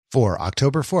For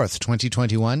October 4th,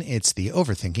 2021, it's the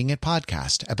Overthinking It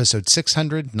podcast, episode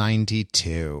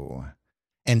 692.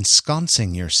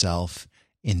 Ensconcing yourself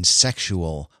in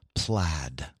sexual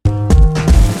plaid.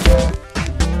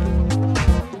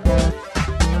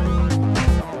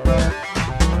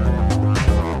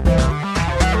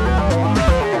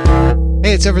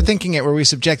 Hey, it's Overthinking It, where we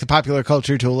subject the popular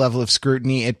culture to a level of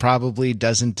scrutiny it probably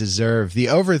doesn't deserve. The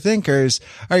Overthinkers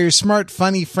are your smart,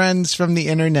 funny friends from the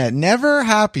internet, never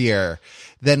happier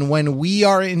than when we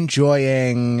are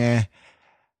enjoying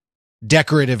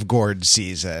decorative gourd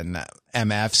season,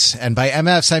 MFs. And by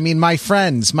MFs, I mean my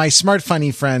friends, my smart,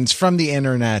 funny friends from the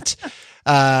internet.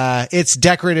 It's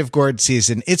decorative gourd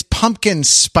season. It's pumpkin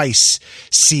spice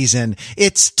season.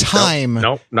 It's time.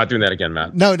 Nope, not doing that again,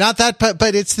 Matt. No, not that,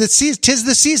 but it's the season. 'Tis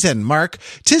the season, Mark.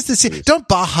 'Tis the season. Don't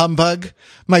bah humbug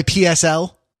my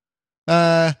PSL.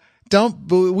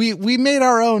 We made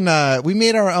our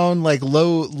own like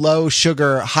low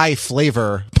sugar, high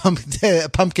flavor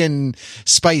pumpkin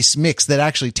spice mix that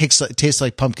actually tastes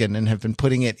like pumpkin, and have been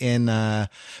putting it in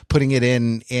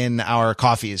our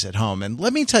coffees at home. And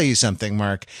let me tell you something,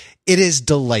 Mark, it is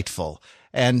delightful.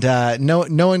 And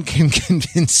no one can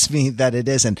convince me that it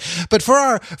isn't. But for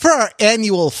our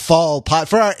annual for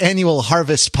our annual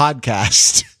harvest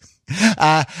podcast,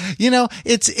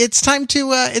 it's time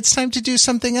to do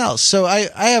something else. So I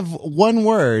have one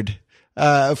word,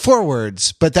 4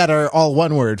 words, but that are all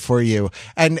one word for you.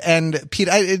 And Pete,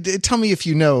 tell me if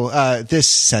you know this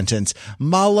sentence: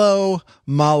 malo,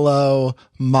 malo,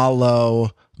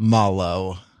 malo,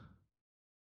 malo.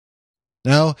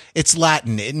 No, it's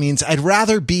Latin. It means I'd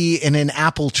rather be in an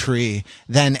apple tree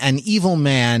than an evil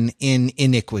man in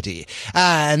iniquity.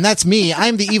 And that's me.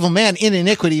 I'm the evil man in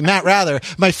iniquity, Matt Rather.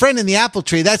 My friend in the apple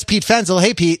tree, that's Pete Fenzel.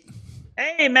 Hey, Pete.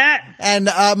 Hey, Matt. And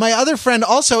my other friend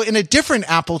also in a different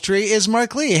apple tree is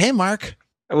Mark Lee. Hey, Mark.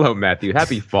 Hello, Matthew.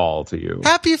 Happy fall to you.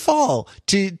 Happy fall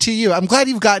to you. I'm glad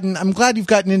you've gotten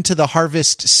into the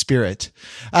harvest spirit.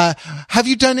 Have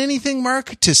you done anything,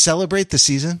 Mark, to celebrate the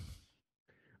season?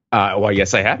 Well,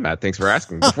 yes, I have, Matt. Thanks for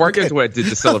asking. Before I get into what I did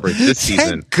to celebrate this season.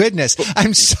 Thank goodness.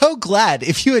 I'm so glad.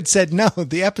 If you had said no,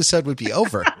 the episode would be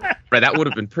over. Right, that would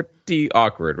have been pretty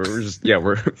awkward.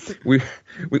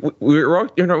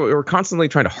 We're constantly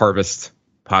trying to harvest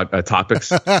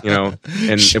topics,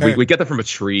 and Sure. we get them from a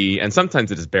tree, and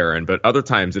sometimes it is barren, but other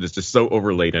times it is just so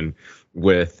overladen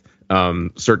with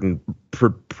certain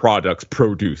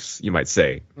produce, you might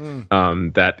say,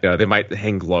 that they might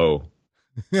hang low.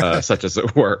 Such as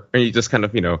it were, and you just kind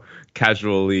of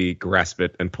casually grasp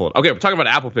it and pull it. Okay, we're talking about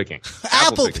apple picking.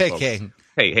 Apple picking.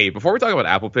 Hey! Before we talk about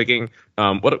apple picking,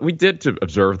 what we did to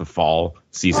observe the fall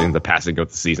season, the passing of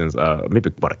the seasons, maybe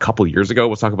a couple years ago,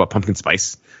 we'll talk about pumpkin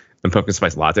spice and pumpkin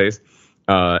spice lattes.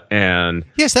 And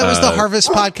yes, that was the harvest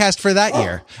podcast for that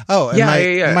year. Oh,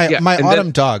 and my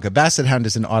autumn dog, a basset hound,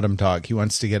 is an autumn dog. He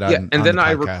wants to get on. And then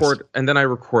I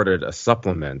recorded a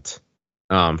supplement.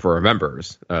 For our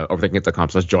members,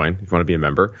 overthinkingit.com/join if you want to be a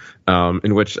member,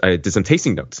 in which I did some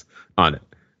tasting notes on it.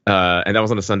 And that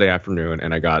was on a Sunday afternoon,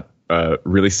 and I got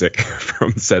really sick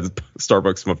from said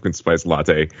Starbucks pumpkin spice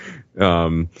latte,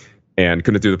 and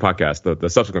couldn't do the podcast, the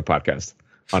subsequent podcast,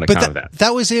 on account of that.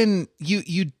 That was in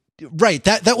you. Right.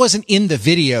 That wasn't in the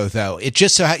video though. It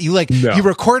just so you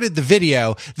recorded the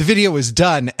video was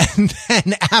done, and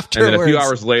then afterwards, and then a few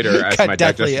hours later, as my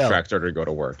digestive tract started to go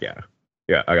to work.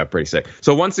 Yeah, I got pretty sick.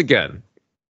 So once again,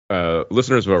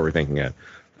 listeners of Overthinking It,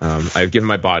 I've given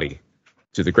my body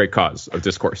to the great cause of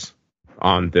discourse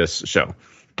on this show.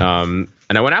 And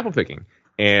I went apple picking,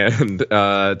 and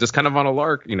just kind of on a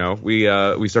lark, we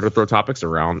started to throw topics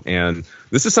around, and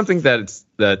this is something that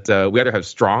we either have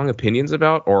strong opinions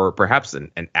about or perhaps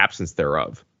an absence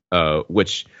thereof,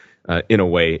 which in a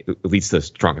way leads to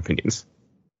strong opinions.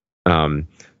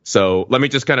 So let me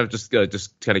just kind of give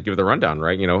the rundown,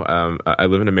 right? I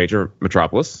live in a major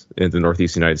metropolis in the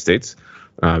Northeast United States,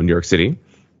 New York City,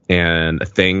 and a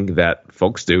thing that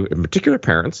folks do, in particular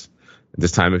parents,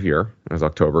 this time of year, as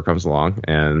October comes along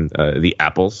and the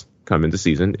apples come into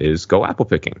season, is go apple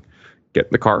picking. Get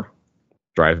in the car,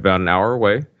 drive about an hour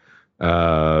away,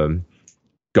 go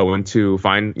into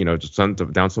just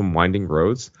down some winding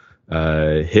roads,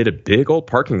 hit a big old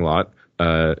parking lot.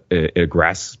 A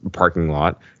grass parking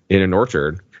lot in an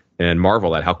orchard, and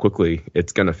marvel at how quickly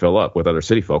it's going to fill up with other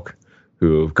city folk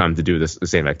who've come to do the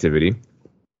same activity.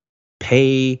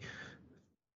 Pay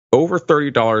over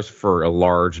 $30 for a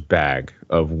large bag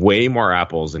of way more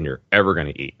apples than you're ever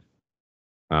going to eat.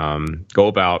 Go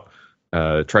about,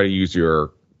 try to use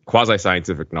your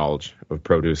quasi-scientific knowledge of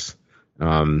produce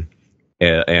and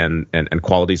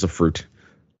qualities of fruit.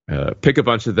 Pick a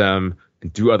bunch of them.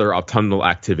 and do other autumnal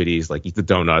activities like eat the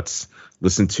donuts,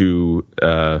 listen to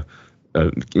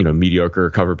mediocre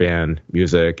cover band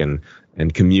music,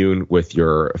 and commune with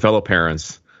your fellow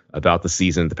parents about the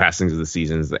season, the passings of the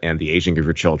seasons, and the aging of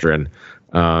your children,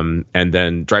 and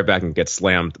then drive back and get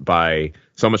slammed by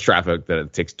so much traffic that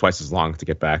it takes twice as long to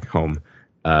get back home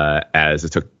as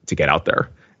it took to get out there.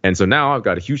 And so now I've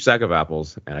got a huge sack of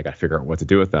apples, and I got to figure out what to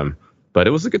do with them. But it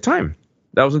was a good time.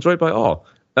 That was enjoyed by all.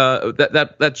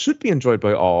 That should be enjoyed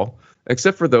by all,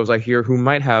 except for those I hear who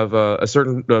might have a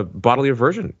certain bodily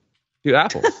aversion to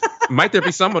apples. Might there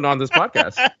be someone on this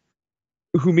podcast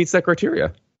who meets that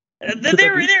criteria?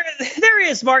 There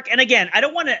is, Mark. And again, I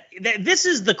don't want to. This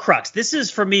is the crux. This is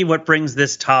for me what brings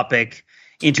this topic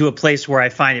into a place where I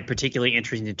find it particularly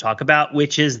interesting to talk about,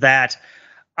 which is that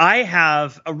I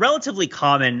have a relatively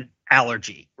common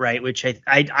allergy, right? Which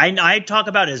I talk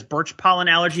about as birch pollen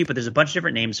allergy, but there's a bunch of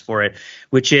different names for it,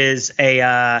 which is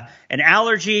an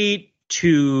allergy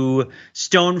to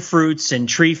stone fruits and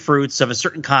tree fruits of a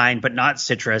certain kind, but not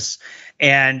citrus.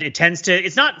 And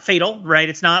it's not fatal, right?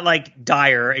 It's not like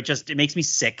dire. It makes me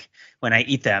sick when I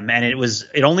eat them. And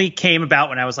it only came about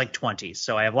when I was like 20.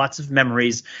 So I have lots of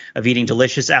memories of eating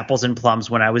delicious apples and plums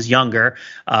when I was younger.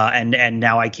 And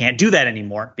now I can't do that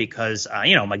anymore because,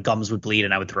 my gums would bleed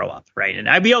and I would throw up. Right. And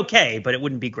I'd be okay, but it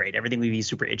wouldn't be great. Everything would be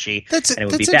super itchy. That's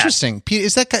interesting.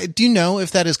 Pete, do you know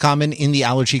if that is common in the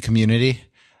allergy community?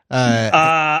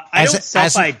 I don't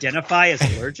self-identify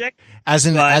as allergic. As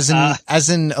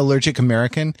an allergic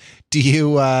American, do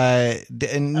you no? I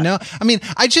mean,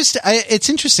 it's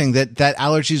interesting that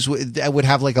allergies would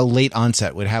have like a late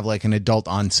onset, would have like an adult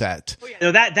onset. Oh, yeah.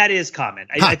 No, that is common.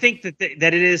 I think that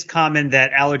it is common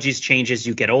that allergies change as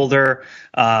you get older.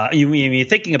 You're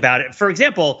thinking about it. For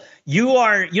example,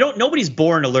 nobody's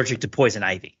born allergic to poison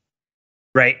ivy,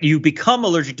 right? You become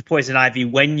allergic to poison ivy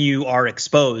when you are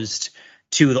exposed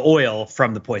to the oil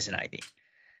from the poison ivy.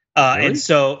 Really? And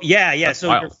so, yeah. That's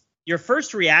so your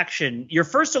first reaction, your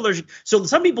first allergic. So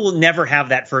some people will never have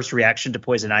that first reaction to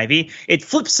poison ivy. It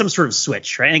flips some sort of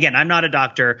switch, right? And again, I'm not a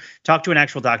doctor. Talk to an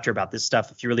actual doctor about this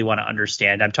stuff if you really want to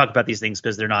understand. I'm talking about these things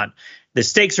because the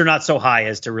stakes are not so high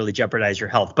as to really jeopardize your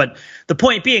health. But the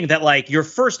point being that like your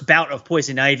first bout of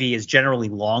poison ivy is generally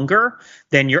longer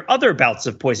than your other bouts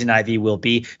of poison ivy will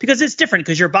be because it's different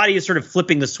because your body is sort of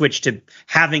flipping the switch to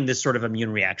having this sort of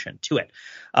immune reaction to it.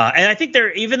 And I think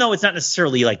even though it's not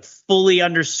necessarily like fully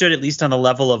understood, at least on the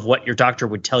level of what your doctor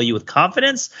would tell you with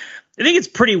confidence, I think it's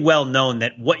pretty well known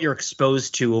that what you're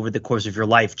exposed to over the course of your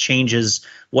life changes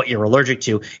what you're allergic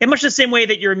to in much the same way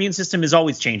that your immune system is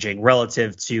always changing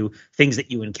relative to things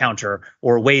that you encounter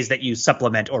or ways that you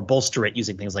supplement or bolster it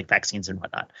using things like vaccines and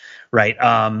whatnot. Right.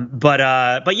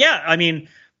 But yeah, I mean,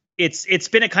 it's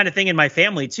been a kind of thing in my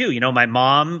family too. My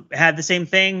mom had the same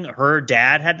thing. Her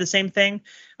dad had the same thing.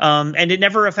 And it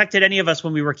never affected any of us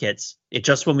when we were kids. It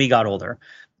just when we got older,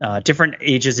 different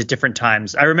ages at different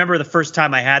times. I remember the first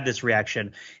time I had this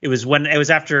reaction. It was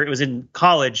in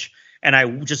college, and I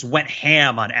just went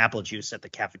ham on apple juice at the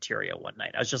cafeteria one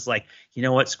night. I was just like, you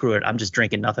know what? Screw it. I'm just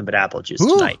drinking nothing but apple juice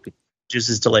tonight. Juice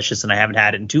is delicious, and I haven't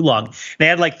had it in too long. And I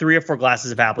had like 3 or 4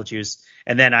 glasses of apple juice,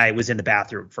 and then I was in the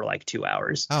bathroom for like 2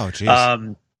 hours. Oh,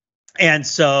 jeez.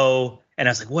 And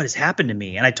I was like, what has happened to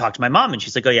me? And I talked to my mom, and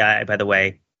she's like, oh yeah, by the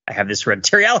way, I have this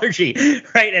hereditary allergy,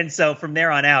 right? And so from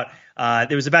there on out,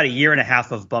 there was about a year and a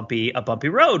half of a bumpy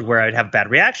road where I'd have a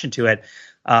bad reaction to it.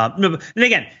 And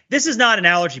again, this is not an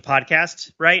allergy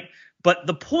podcast, right? But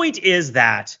the point is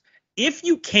that if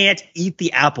you can't eat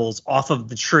the apples off of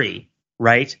the tree,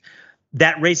 right,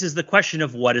 that raises the question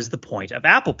of what is the point of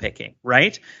apple picking,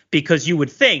 right? Because you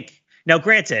would think, now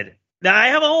granted, I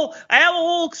have a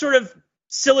whole sort of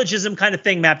syllogism kind of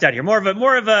thing mapped out here,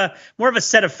 more of a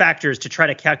set of factors to try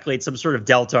to calculate some sort of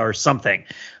delta or something.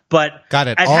 But got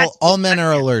it. All men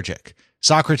are allergic.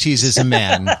 Socrates is a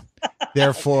man.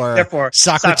 Therefore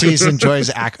Socrates enjoys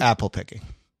apple picking.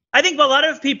 I think a lot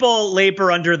of people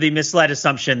labor under the misled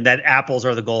assumption that apples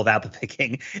are the goal of apple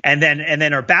picking, and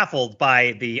then are baffled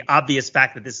by the obvious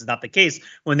fact that this is not the case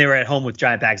when they were at home with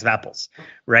giant bags of apples,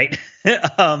 right?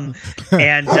 Right.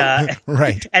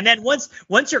 And then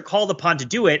once you're called upon to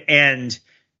do it, and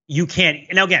you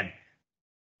can't. Now again,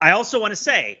 I also want to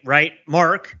say, right,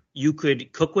 Mark, you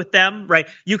could cook with them, right?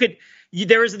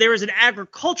 There is an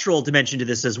agricultural dimension to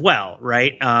this as well,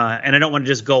 right? And I don't want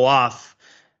to just go off.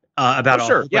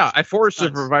 Sure. Yeah, I forage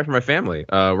to provide for my family.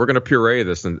 We're going to puree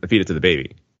this and feed it to the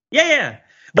baby. Yeah.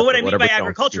 But what I mean by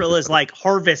agricultural is like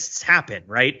harvests happen,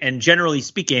 right? And generally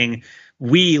speaking,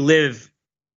 we live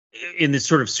in this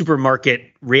sort of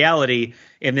supermarket reality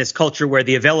in this culture where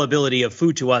the availability of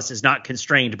food to us is not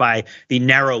constrained by the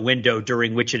narrow window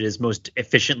during which it is most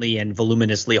efficiently and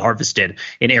voluminously harvested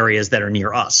in areas that are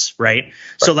near us, right?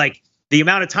 So like the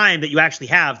amount of time that you actually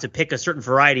have to pick a certain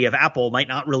variety of apple might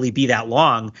not really be that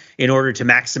long in order to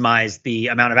maximize the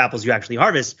amount of apples you actually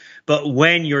harvest. But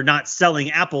when you're not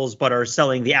selling apples but are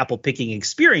selling the apple picking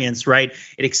experience, right,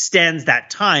 it extends that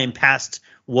time past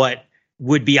what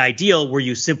would be ideal were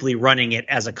you simply running it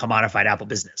as a commodified apple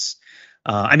business.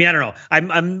 I mean, I don't know.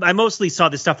 I mostly saw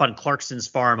this stuff on Clarkson's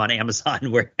farm on Amazon,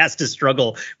 where it has to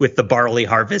struggle with the barley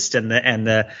harvest and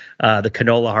the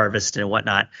canola harvest and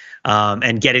whatnot,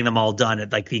 and getting them all done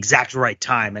at like the exact right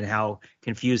time, and how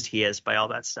confused he is by all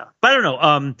that stuff. But I don't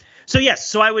know. So yes,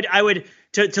 so I would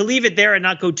to leave it there and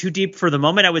not go too deep for the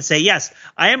moment, I would say, yes,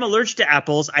 I am allergic to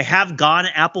apples. I have gone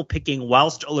apple picking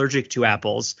whilst allergic to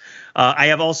apples. I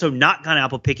have also not gone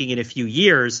apple picking in a few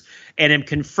years, and am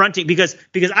confronting because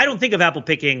I don't think of apple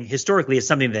picking historically as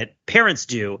something that parents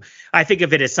do. I think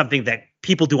of it as something that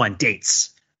people do on dates,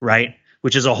 right?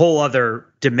 Which is a whole other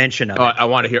dimension of it. I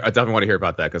definitely want to hear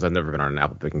about that, because I've never been on an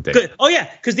apple picking date. Good. Oh yeah,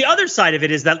 because the other side of it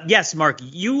is that, yes, Mark,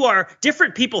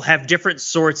 different people have different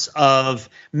sorts of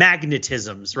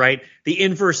magnetisms, right? The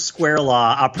inverse square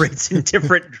law operates in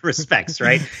different respects,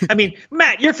 right? I mean,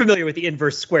 Matt, you're familiar with the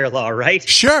inverse square law, right?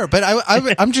 Sure, but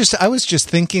I was just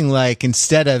thinking, like,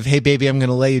 instead of, hey baby, I'm going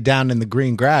to lay you down in the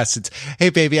green grass, it's, hey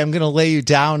baby, I'm going to lay you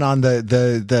down on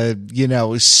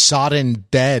the sodden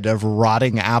bed of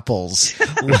rotting apples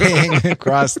laying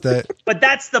across the. But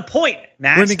that's the point,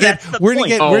 Max. We're gonna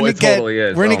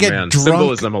get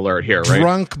symbolism alert here,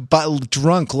 right?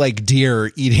 Drunk like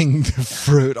deer eating the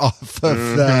fruit off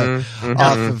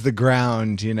of the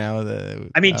ground. Do you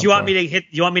want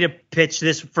me to pitch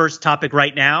this first topic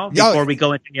right now before we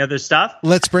go into any other stuff?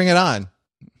 Let's bring it on.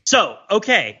 So,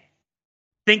 okay.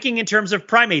 Thinking in terms of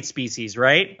primate species,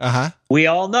 right? We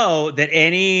all know that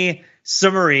any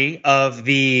summary of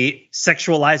the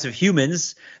sexual lives of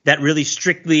humans that really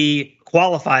strictly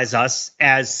qualifies us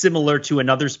as similar to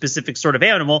another specific sort of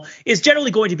animal is generally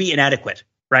going to be inadequate,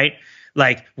 right?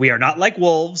 Like, we are not like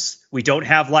wolves. We don't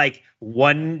have like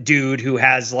one dude who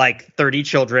has like 30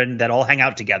 children that all hang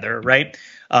out together, right?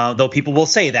 Though people will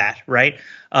say that, right?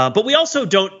 But we also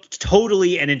don't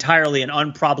totally and entirely and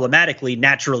unproblematically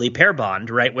naturally pair bond,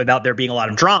 right, without there being a lot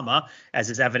of drama, as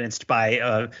is evidenced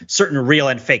by certain real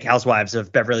and fake housewives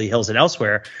of Beverly Hills and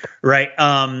elsewhere, right?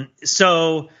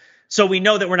 So we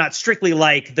know that we're not strictly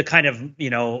like the kind of,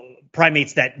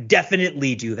 primates that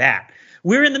definitely do that.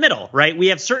 We're in the middle, right? We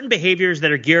have certain behaviors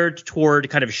that are geared toward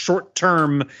kind of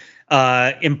short-term,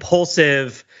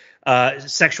 impulsive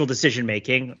sexual decision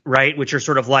making, right? Which are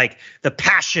sort of like the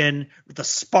passion, the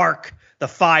spark, the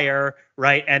fire,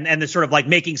 right? And the sort of like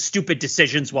making stupid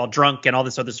decisions while drunk and all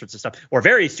this other sorts of stuff, or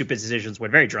very stupid decisions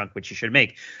when very drunk, which you should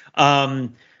make.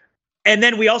 And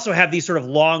then we also have these sort of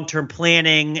long-term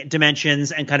planning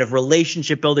dimensions and kind of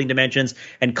relationship building dimensions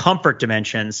and comfort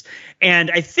dimensions. And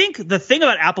I think the thing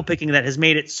about apple picking that has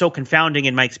made it so confounding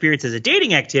in my experience as a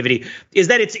dating activity is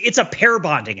that it's a pair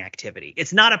bonding activity.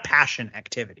 It's not a passion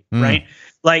activity, right?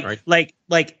 Like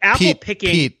apple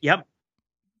picking. Pete, yep.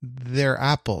 They're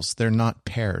apples. They're not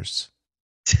pears.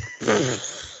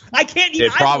 I can't even.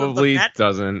 It probably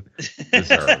doesn't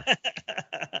deserve.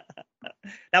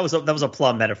 That was a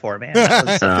plum metaphor, man.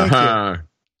 That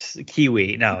was,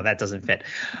 kiwi. No, that doesn't fit.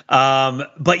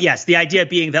 But yes, the idea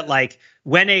being that like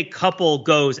when a couple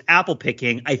goes apple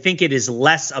picking, I think it is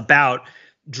less about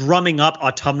drumming up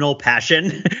autumnal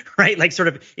passion, right? Like sort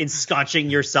of ensconcing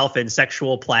yourself in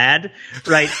sexual plaid,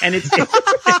 right? And it's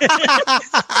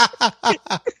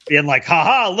being like,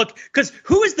 haha, look, because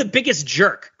who is the biggest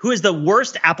jerk? Who is the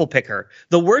worst apple picker?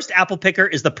 The worst apple picker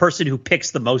is the person who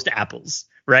picks the most apples,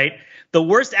 right? The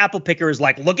worst apple picker is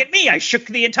like, look at me, I shook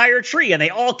the entire tree and they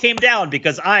all came down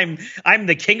because I'm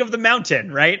the king of the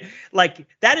mountain, right? Like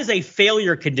that is a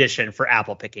failure condition for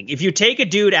apple picking. If you take a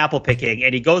dude apple picking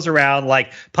and he goes around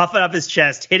like puffing up his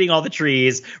chest, hitting all the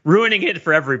trees, ruining it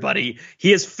for everybody,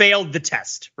 he has failed the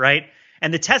test, right?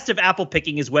 And the test of apple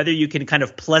picking is whether you can kind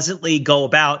of pleasantly go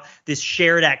about this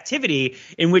shared activity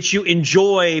in which you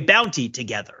enjoy bounty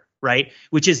together, right?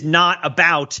 Which is not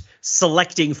about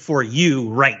selecting for you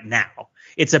right now.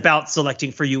 It's about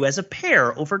selecting for you as a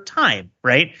pair over time,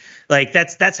 right? Like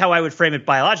that's how I would frame it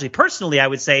biologically. Personally, I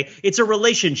would say it's a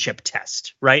relationship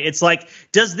test, right? It's like,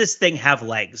 does this thing have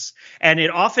legs? And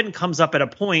it often comes up at a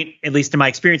point, at least in my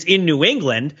experience in New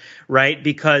England, right?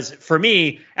 Because for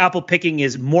me, apple picking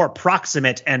is more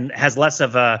proximate and has less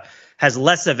of a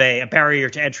barrier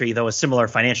to entry, though a similar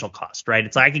financial cost, right?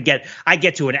 It's like I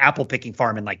get to an apple picking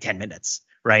farm in like 10 minutes,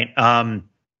 right? And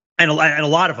a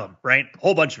lot of them, right? A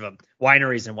whole bunch of them,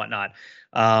 wineries and whatnot.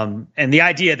 And the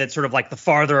idea that sort of like the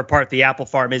farther apart the apple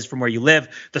farm is from where you live,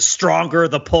 the stronger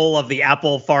the pull of the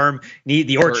apple farm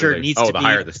the orchard needs to be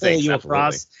higher the stakes, you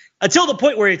across. Until the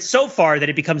point where it's so far that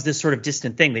it becomes this sort of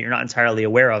distant thing that you're not entirely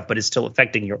aware of, but is still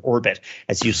affecting your orbit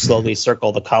as you slowly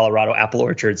circle the Colorado apple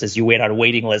orchards as you wait on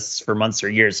waiting lists for months or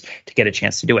years to get a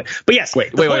chance to do it. But yes,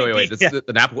 wait.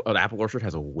 An apple orchard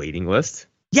has a waiting list?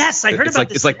 Yes, I heard about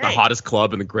this. It's like the hottest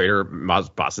club in the greater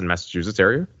Boston, Massachusetts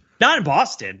area. Not in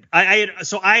Boston. I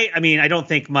mean, I don't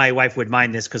think my wife would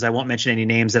mind this because I won't mention any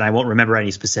names and I won't remember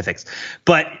any specifics.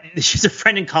 But she's a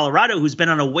friend in Colorado who's been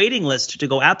on a waiting list to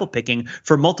go apple picking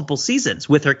for multiple seasons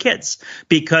with her kids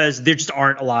because there just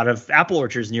aren't a lot of apple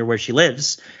orchards near where she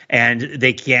lives, and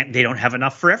they don't have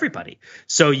enough for everybody.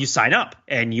 So you sign up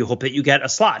and you hope that you get a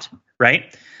slot,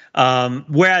 right?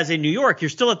 Whereas in New York, you're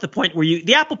still at the point where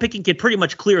the apple picking can pretty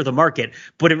much clear the market,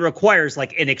 but it requires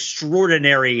like an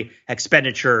extraordinary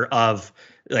expenditure of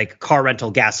like car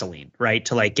rental gasoline, right?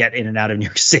 To like get in and out of New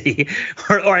York City,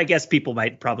 or I guess people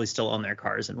might probably still own their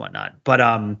cars and whatnot. But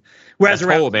whereas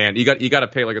that toll, man, you got to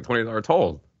pay like a $20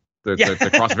 toll. To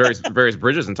cross various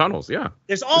bridges and tunnels. Yeah,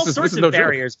 there's all sorts of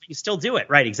barriers, but you still do it,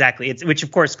 right? Exactly. Which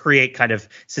of course create kind of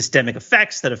systemic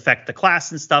effects that affect the class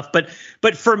and stuff. But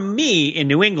for me in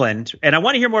New England, and I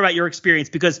want to hear more about your experience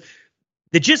because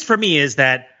the gist for me is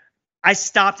that I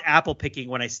stopped apple picking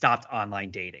when I stopped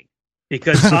online dating.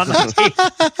 Because online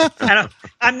dating,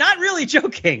 I'm not really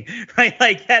joking, right?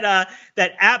 Like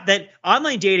that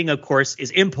online dating, of course,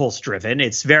 is impulse driven.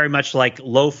 It's very much like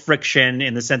low friction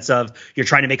in the sense of you're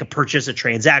trying to make a purchase, a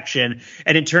transaction.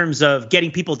 And in terms of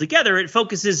getting people together, it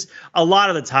focuses a lot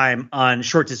of the time on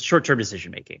short-term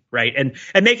decision making, right? And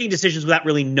making decisions without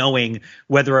really knowing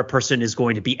whether a person is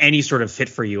going to be any sort of fit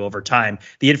for you over time.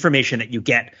 The information that you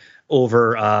get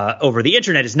over the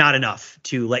internet is not enough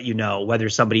to let you know whether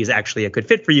somebody is actually a good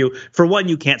fit for you. For one,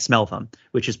 you can't smell them,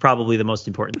 which is probably the most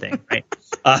important thing, right?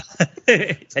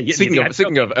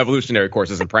 Speaking of evolutionary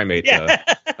courses in primate, yeah.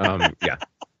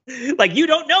 Like you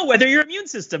don't know whether your immune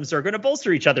systems are going to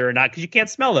bolster each other or not because you can't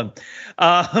smell them.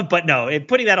 But no,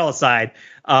 putting that all aside,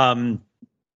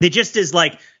 it just is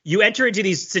like you enter into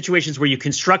these situations where you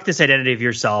construct this identity of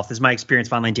yourself. This is my experience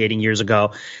of online dating years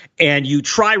ago. And you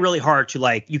try really hard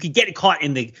to you could get caught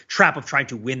in the trap of trying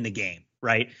to win the game,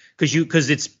 right? Because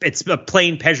it's a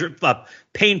pain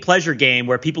pleasure game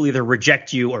where people either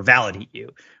reject you or validate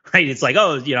you, right? It's like,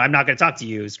 oh, I'm not going to talk to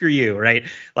you. Screw you, right?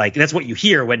 Like that's what you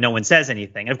hear when no one says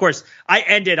anything. And of course, I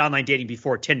ended online dating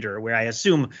before Tinder, where I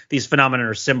assume these phenomena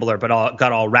are similar, but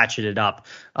got all ratcheted up.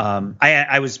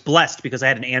 I was blessed because I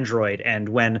had an Android, and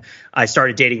when I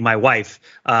started dating my wife,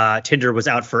 Tinder was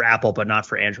out for Apple, but not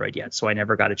for Android yet, so I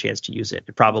never got a chance to use it.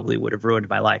 It probably would have ruined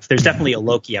my life. There's definitely a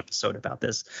Loki episode about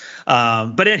this,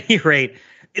 but at any rate,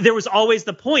 there was always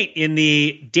the point in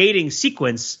the dating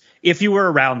sequence, if you were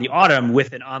around the autumn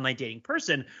with an online dating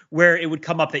person, where it would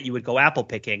come up that you would go apple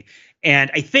picking.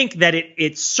 And I think that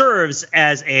it serves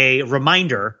as a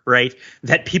reminder, right,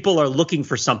 that people are looking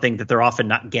for something that they're often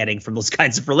not getting from those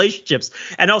kinds of relationships.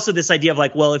 And also this idea of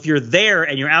like, well, if you're there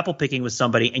and you're apple picking with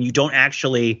somebody and you don't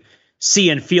actually see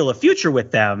and feel a future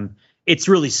with them, it's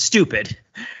really stupid,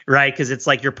 right? Because it's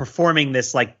like you're performing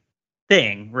this like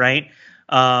thing, right?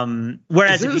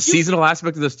 Whereas there's a seasonal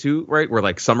aspect of this too, right? Where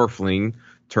like summer fling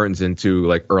turns into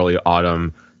like early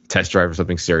autumn test drive or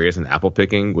something serious and apple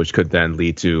picking, which could then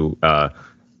lead to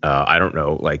I don't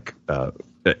know, like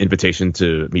invitation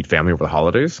to meet family over the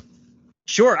holidays.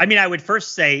 Sure. I mean, I would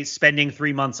first say spending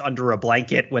 3 months under a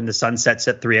blanket when the sun sets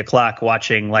at 3:00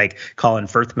 watching like Colin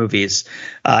Firth movies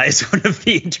is one of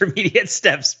the intermediate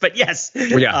steps. But yes.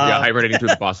 Well, hibernating through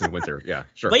the Boston winter. Yeah,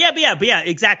 sure. But yeah,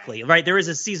 exactly. Right. There is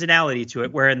a seasonality to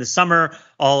it where in the summer,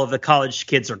 all of the college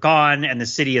kids are gone and the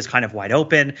city is kind of wide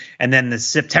open. And then the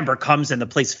September comes and the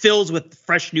place fills with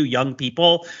fresh new young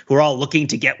people who are all looking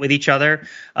to get with each other.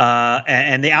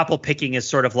 And the apple picking is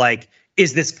sort of like,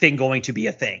 is this thing going to be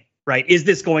a thing? Right.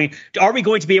 Are we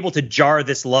going to be able to jar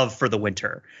this love for the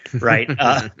winter? Right.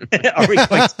 Are we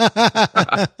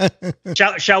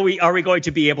going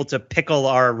to be able to pickle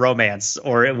our romance,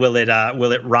 or will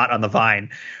it rot on the vine?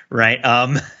 Right.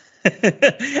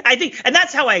 I think, and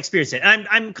that's how I experienced it. And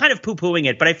I'm kind of poo-pooing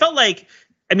it, but I felt like,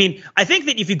 I think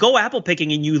that if you go apple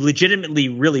picking and you legitimately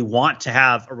really want to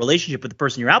have a relationship with the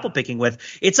person you're apple picking with,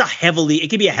 it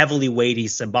can be a heavily weighty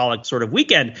symbolic sort of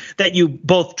weekend that you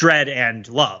both dread and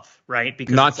love, right?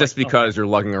 Because not just because you're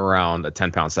lugging around a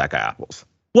 10-pound sack of apples.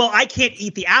 Well, I can't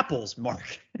eat the apples,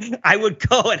 Mark. I would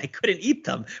go and I couldn't eat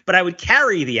them, but I would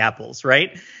carry the apples,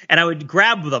 right? And I would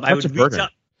grab them. I would reach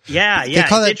up. Yeah. They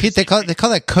call that Pete. They call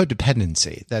that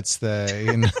codependency. That's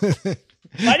the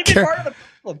might be part of the problem.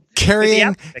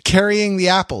 Carrying the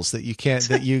apples that you can't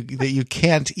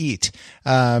eat.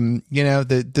 The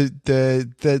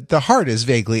heart is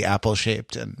vaguely apple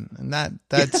shaped, and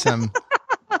that's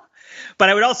But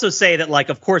I would also say that, like,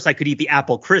 of course, I could eat the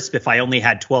apple crisp if I only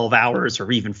had 12 hours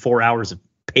or even 4 hours of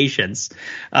patience,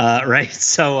 right?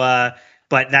 So,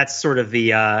 but that's sort of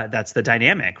that's the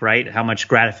dynamic, right? How much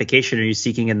gratification are you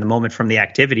seeking in the moment from the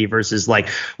activity versus, like,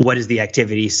 what does the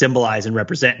activity symbolize and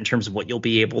represent in terms of what you'll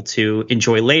be able to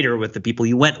enjoy later with the people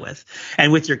you went with?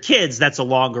 And with your kids, that's a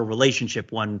longer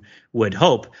relationship, one would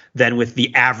hope, than with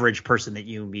the average person that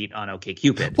you meet on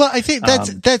OkCupid. Well, I think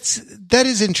that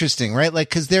is interesting, right? Like,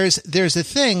 because there's a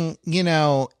thing,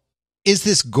 is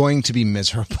this going to be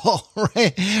miserable?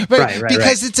 Right.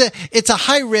 Because it's a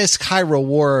high risk, high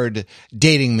reward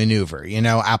dating maneuver,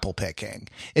 apple picking.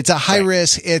 It's a high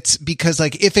risk. It's because,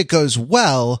 like, if it goes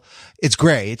well, it's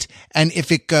great. And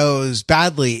if it goes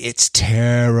badly, it's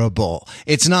terrible.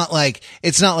 It's not like,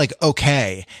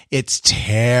 okay, it's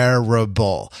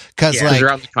terrible. Cause you're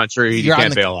out in the country, you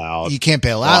can't bail out. You can't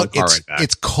bail out.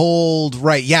 It's cold.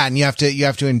 Right. Yeah. And you have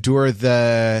to endure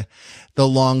the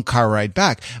long car ride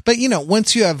back. But,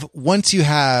 once you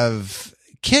have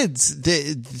kids,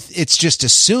 it's just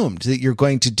assumed that you're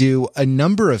going to do a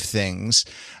number of things,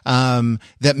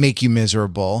 that make you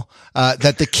miserable,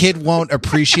 that the kid won't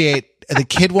appreciate,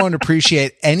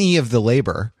 any of the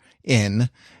labor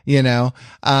in,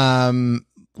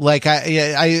 like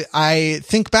I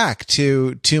think back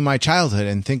to my childhood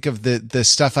and think of the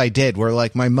stuff I did where,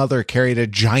 like, my mother carried a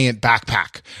giant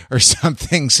backpack or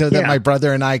something so that my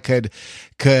brother and I could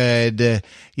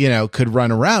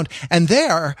run around. And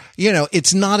there,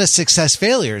 it's not a success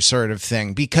failure sort of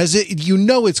thing, because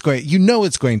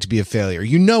it's going to be a failure.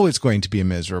 It's going to be a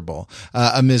miserable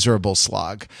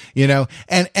slog,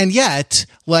 and yet,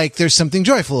 like, there's something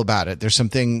joyful about it. There's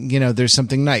something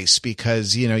nice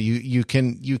because, you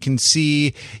can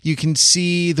see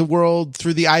the world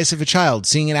through the eyes of a child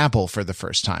seeing an apple for the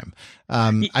first time.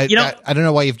 I don't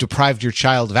know why you've deprived your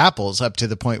child of apples up to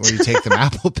the point where you take them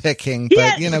apple picking,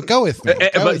 but go with me.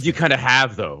 But you kind of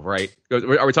have, though, right?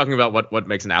 Are we talking about what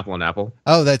makes an apple an apple?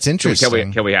 Oh, that's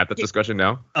interesting. Can we have that discussion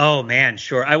now? Oh man,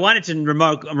 sure. I wanted to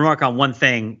remark on one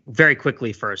thing very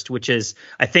quickly first, which is,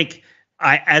 I think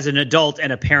as an adult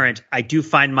and a parent, I do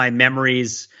find my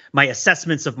memories, my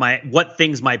assessments of what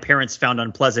things my parents found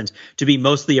unpleasant to be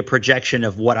mostly a projection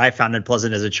of what I found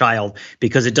unpleasant as a child,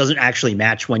 because it doesn't actually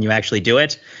match when you actually do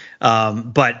it.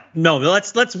 But no,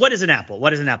 let's what is an apple?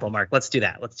 What is an apple, Mark? Let's do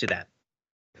that.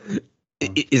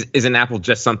 Is an apple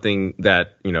just something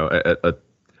that, an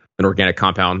organic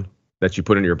compound that you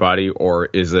put into your body, or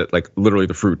is it, like, literally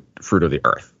the fruit of the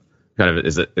earth? Kind of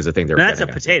is a thing there. That's a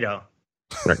potato.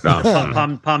 Right.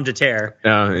 Pomme de terre.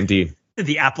 Indeed.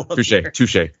 The apple of touche.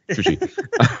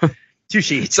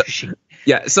 Touche.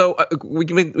 Yeah. So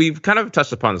we've kind of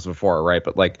touched upon this before, right?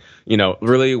 But, like,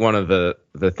 really one of the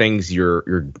things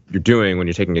you're doing when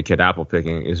you're taking a kid apple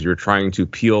picking is you're trying to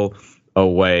peel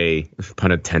away,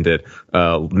 pun intended,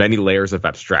 many layers of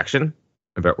abstraction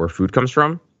about where food comes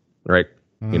from, right?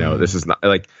 This is not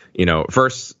like,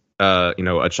 first,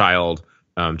 a child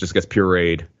just gets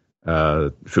pureed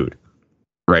food,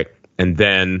 right? And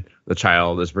then the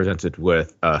child is presented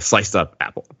with a sliced up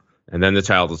apple, and then the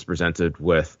child is presented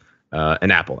with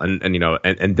an apple,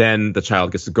 and then the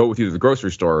child gets to go with you to the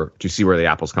grocery store to see where the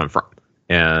apples come from.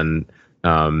 And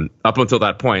up until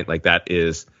that point, like, that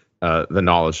is the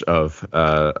knowledge of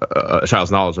a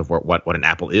child's knowledge of what an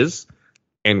apple is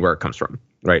and where it comes from,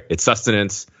 right? It's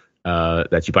sustenance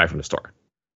that you buy from the store.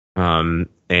 And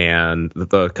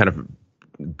the kind of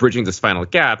bridging this final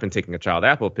gap and taking a child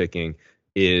apple picking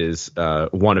is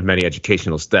one of many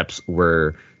educational steps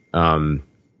where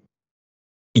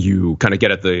you kind of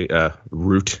get at the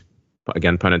root,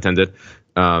 again, pun intended,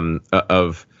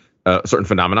 of a certain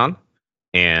phenomenon.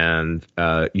 And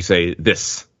you say,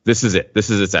 this is it. This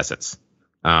is its essence.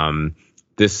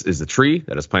 This is the tree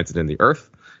that is planted in the earth,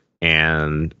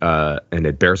 and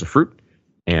it bears a fruit.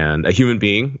 And a human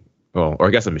being, well, or I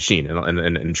guess a machine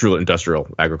in true industrial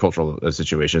agricultural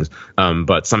situations,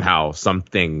 but somehow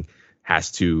something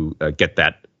has to get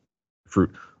that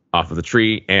fruit off of the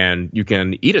tree, and you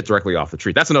can eat it directly off the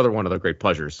tree. That's another one of the great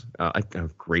pleasures.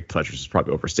 Great pleasures is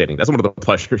probably overstating. That's one of the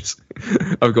pleasures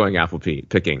of going apple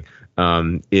picking,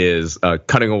 is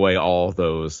cutting away all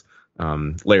those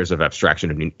layers of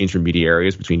abstraction and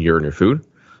intermediaries between you and your food,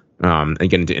 and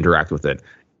getting to interact with it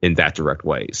in that direct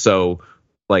way. So,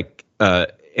 like,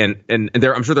 and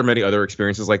there, I'm sure there are many other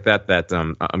experiences like that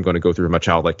I'm going to go through with my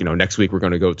child. Like, next week we're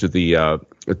going to go to the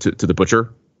to the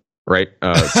butcher right?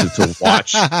 To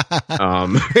watch. Are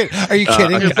you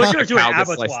kidding? They're going to do an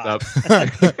abattoir.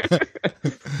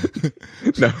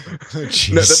 No. Oh,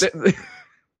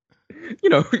 you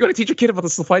know, you're going to teach your kid about the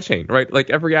supply chain, right? Like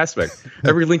every aspect,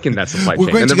 every link in that supply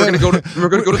chain. And then we're going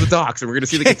to go to the docks and we're going to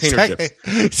see the container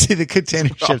ships. See the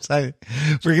container ships.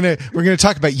 We're going to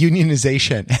talk about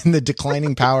unionization and the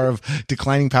declining power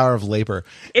of labor.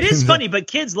 It is funny, but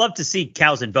kids love to see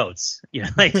cows and boats. You know,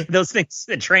 like those things.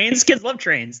 The trains. Kids love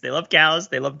trains. They love cows.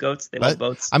 They love goats. They love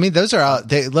boats. I mean, those are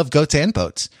they love goats and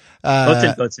boats.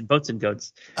 Boats and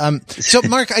goats. So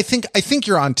Mark, I think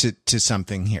you're on to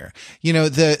something here. You know,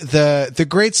 the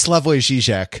great Slavoj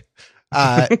Žižek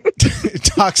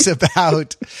talks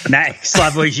about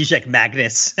Slavoj Žižek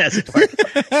Magnus, as it were.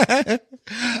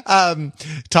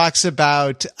 Talks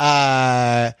about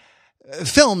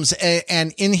films,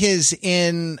 and it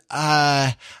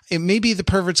may be The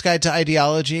Pervert's Guide to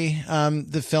Ideology,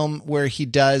 the film where he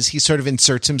sort of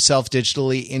inserts himself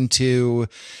digitally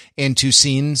into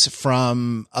scenes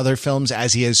from other films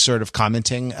as he is sort of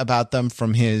commenting about them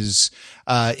from his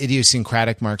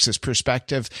idiosyncratic Marxist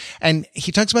perspective. And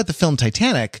he talks about the film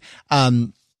Titanic,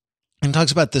 and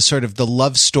talks about the sort of the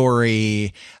love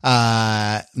story,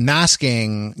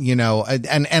 masking, you know,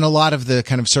 and a lot of the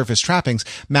kind of surface trappings,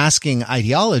 masking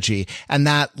ideology, and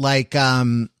that like,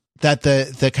 that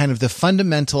the kind of the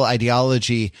fundamental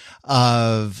ideology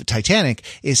of Titanic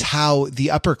is how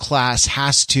the upper class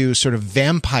has to sort of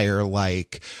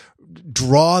vampire-like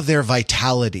draw their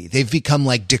vitality. They've become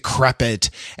like decrepit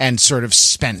and sort of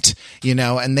spent, you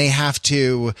know, and they have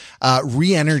to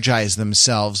re-energize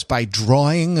themselves by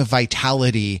drawing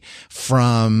vitality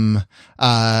from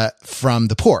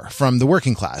the poor, from the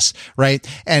working class, right?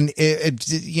 And it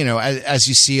you know, as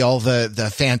you see, all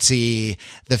the fancy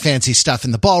stuff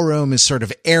in the ballroom is sort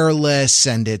of airless,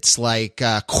 and it's like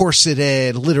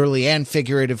corseted, literally and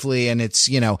figuratively, and it's,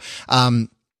 you know,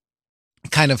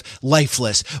 kind of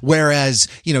lifeless. Whereas,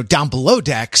 you know, down below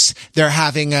decks, they're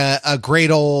having a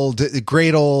great old,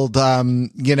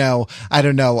 you know, I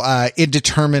don't know,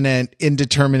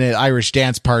 indeterminate Irish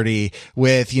dance party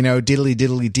with, you know,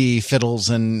 diddly dee fiddles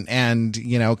and,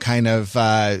 you know, kind of,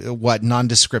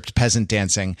 nondescript peasant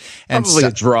dancing. And probably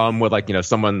a drum with, like, you know,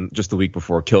 someone just the week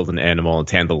before killed an animal and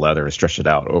tanned the leather and stretched it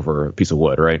out over a piece of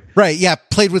wood, right? Right. Yeah.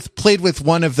 Played with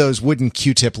one of those wooden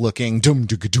Q-tip looking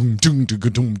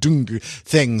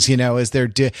things, you know, as they're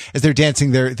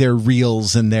dancing their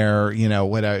reels and their, you know,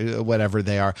 whatever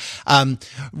they are.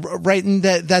 Right. And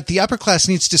that the upper class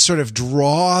needs to sort of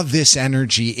draw this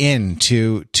energy in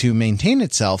to maintain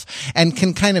itself, and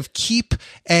can kind of keep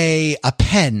a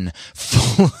pen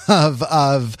full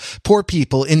of poor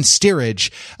people in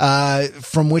steerage,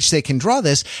 from which they can draw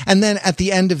this. And then at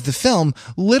the end of the film,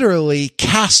 literally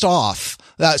cast off,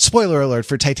 spoiler alert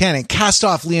for Titanic, cast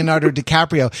off Leonardo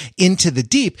DiCaprio into the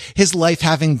deep, his life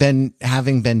having been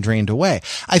drained away.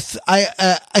 I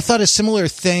thought a similar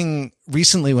thing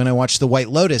recently when I watched The White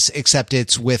Lotus, except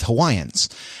it's with Hawaiians.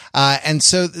 And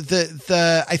so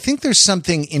I think there's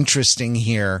something interesting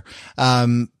here,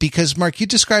 because Mark, you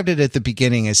described it at the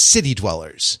beginning as city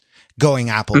dwellers going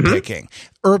apple picking,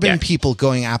 urban people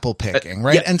going apple picking,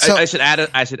 right? And so I should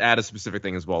add a specific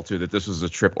thing as well too, that this was a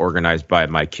trip organized by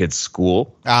my kid's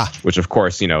school, which of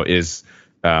course, you know, is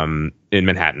in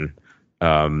Manhattan,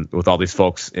 with all these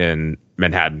folks in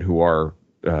Manhattan who are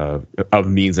of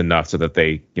means enough so that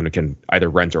they, you know, can either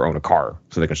rent or own a car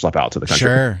so they can schlep out to the country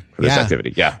for this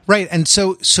activity. Yeah. Right. And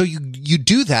so you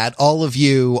do that, all of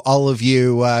you,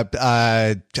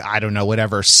 I don't know,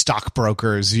 whatever,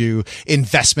 stockbrokers, you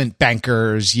investment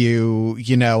bankers,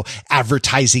 you know,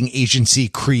 advertising agency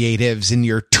creatives in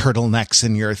your turtlenecks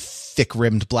and your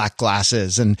thick-rimmed black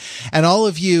glasses, and all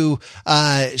of you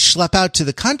schlep out to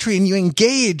the country, and you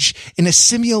engage in a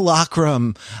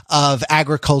simulacrum of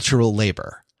agricultural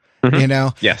labor. You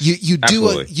know, yes, you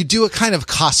do a kind of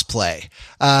cosplay,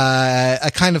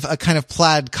 a kind of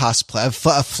plaid cosplay,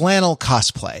 a flannel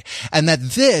cosplay, and that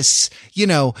this, you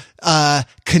know,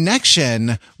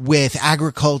 connection with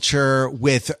agriculture,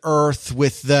 with earth,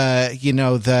 with the, you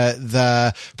know,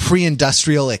 the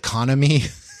pre-industrial economy.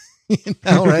 You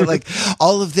know, right? Like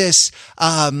all of this,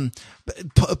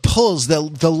 pulls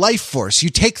the life force. You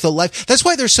take the life. That's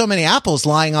why there's so many apples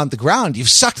lying on the ground. You've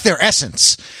sucked their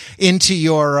essence into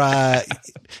your,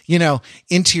 you know,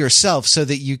 into yourself, so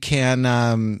that you can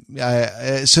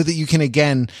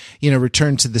again, you know,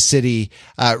 return to the city,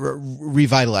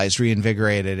 revitalized,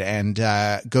 reinvigorated, and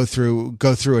go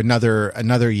through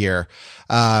another year.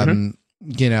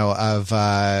 You know, of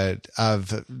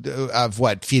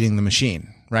what, feeding the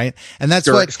machine. Right. And that's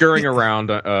scurrying around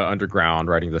underground,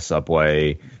 riding the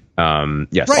subway,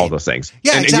 Yes, right. all those things.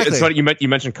 Yeah, and exactly. It's funny, you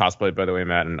mentioned cosplay, by the way,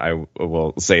 Matt, and I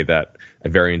will say that I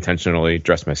very intentionally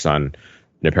dressed my son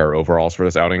in a pair of overalls for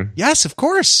this outing. Yes, of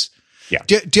course. Yeah.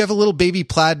 Do you have a little baby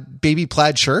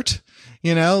plaid shirt?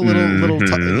 You know,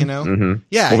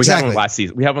 Yeah, well, exactly.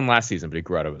 We had one last season, but he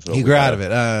grew out of it. So he grew out of it.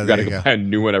 We got to go buy a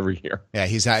new one every year. Yeah,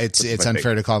 he's not. It's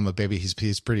unfair to call him a baby.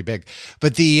 He's pretty big.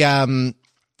 But the and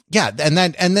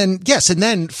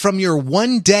then from your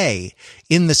one day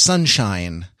in the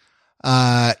sunshine,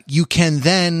 you can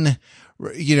then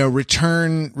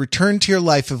return to your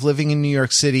life of living in New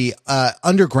York City,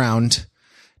 underground,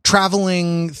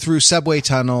 traveling through subway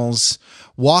tunnels,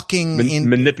 walking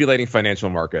manipulating financial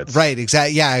markets. Right.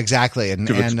 Exactly. Yeah, exactly. And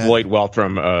exploit wealth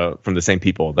from the same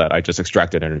people that I just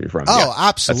extracted energy from. Oh, yeah,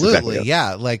 absolutely. Exactly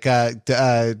yeah. Like,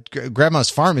 grandma's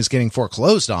farm is getting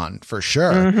foreclosed on for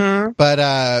sure. Mm-hmm.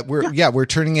 But, we're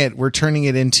turning it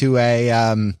into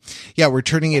a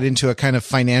kind of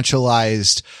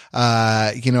financialized,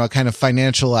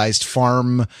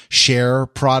 farm share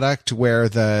product where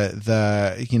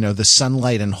the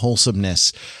sunlight and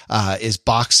wholesomeness, is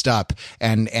boxed up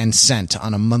and sent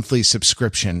on a monthly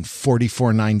subscription,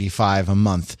 $44.95 a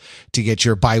month to get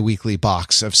your biweekly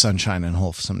box of sunshine and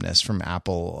wholesomeness from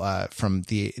Apple, from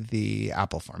the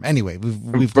Apple farm. Anyway, we're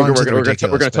going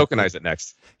to tokenize it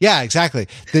next. Yeah, exactly.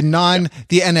 The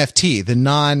NFT,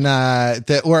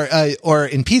 or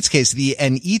in Pete's case, the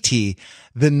NET,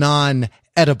 the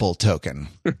non-edible token.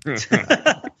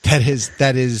 That is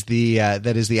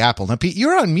the Apple. Now, Pete,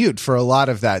 you're on mute for a lot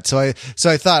of that. So I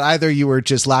thought either you were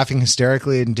just laughing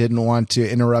hysterically and didn't want to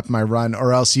interrupt my run,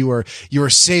 or else you were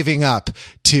saving up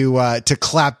to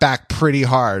clap back pretty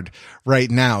hard right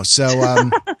now. So,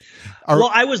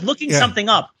 well, I was looking something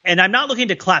up, and I'm not looking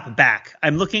to clap back.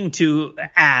 I'm looking to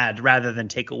add rather than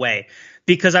take away,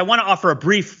 because I want to offer a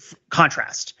brief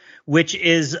contrast, which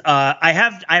is I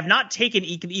have not taken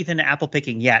Ethan to apple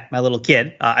picking yet, my little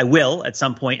kid. I will at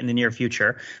some point in the near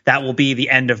future. That will be the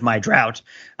end of my drought,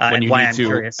 and why I'm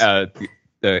curious. Add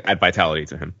vitality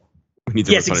to him.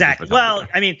 Yes, exactly. Well,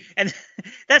 I mean, and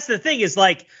that's the thing is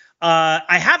like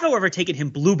I have, however, taken him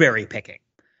blueberry picking.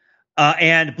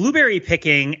 And blueberry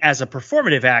picking as a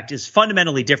performative act is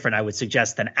fundamentally different, I would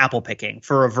suggest, than apple picking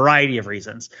for a variety of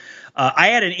reasons. I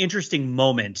had an interesting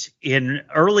moment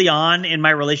early on in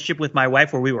my relationship with my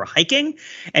wife where we were hiking,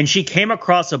 and she came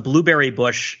across a blueberry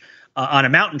bush on a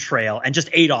mountain trail and just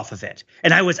ate off of it.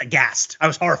 And I was aghast. I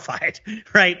was horrified,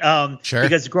 right? Sure.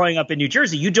 Because growing up in New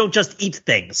Jersey, you don't just eat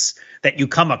things that you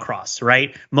come across,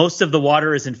 right? Most of the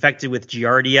water is infected with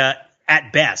Giardia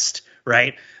at best,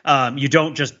 right? You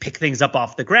don't just pick things up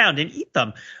off the ground and eat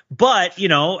them. But,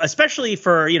 especially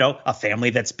for, a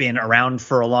family that's been around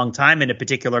for a long time in a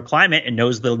particular climate and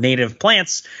knows the native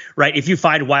plants, right? If you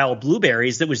find wild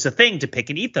blueberries, that was the thing to pick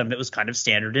and eat them. It was kind of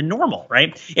standard and normal,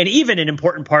 right? And even an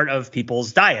important part of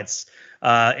people's diets,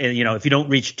 if you don't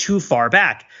reach too far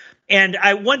back. And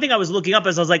one thing I was looking up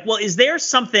is I was like, well, is there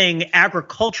something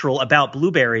agricultural about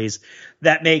blueberries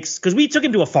that makes – because we took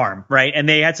him to a farm, right, and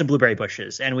they had some blueberry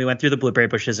bushes, and we went through the blueberry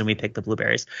bushes and we picked the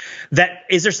blueberries.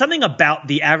 Is there something about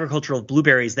the agriculture of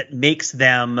blueberries that makes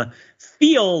them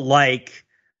feel like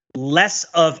less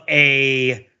of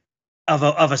a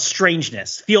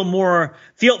strangeness, feel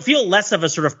less of a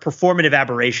sort of performative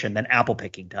aberration than apple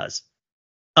picking does?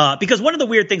 Because one of the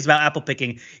weird things about apple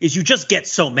picking is you just get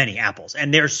so many apples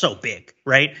and they're so big,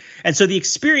 right? And so the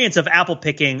experience of apple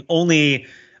picking only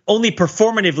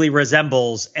performatively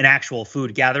resembles an actual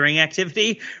food gathering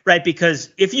activity, right?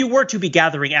 Because if you were to be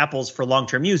gathering apples for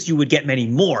long-term use, you would get many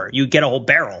more. You'd get a whole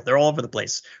barrel. They're all over the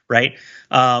place, right?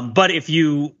 But if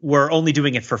you were only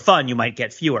doing it for fun, you might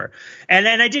get fewer. And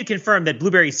I did confirm that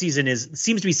blueberry season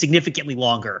seems to be significantly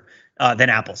longer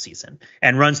than apple season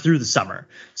and runs through the summer.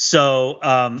 So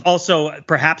also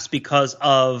perhaps because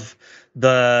of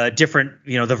the different,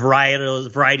 the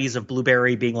varieties of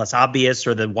blueberry being less obvious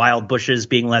or the wild bushes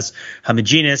being less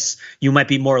homogeneous, you might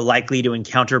be more likely to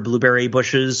encounter blueberry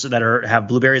bushes that have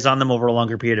blueberries on them over a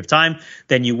longer period of time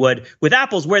than you would with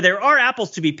apples, where there are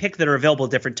apples to be picked that are available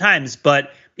at different times,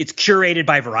 but it's curated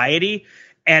by variety.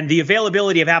 And the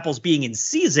availability of apples being in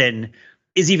season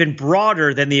is even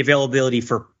broader than the availability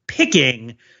for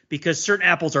picking, because certain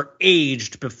apples are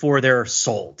aged before they're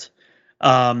sold,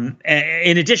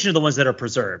 in addition to the ones that are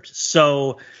preserved.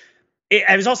 So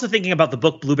I was also thinking about the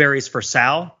book Blueberries for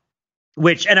Sal,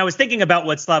 and I was thinking about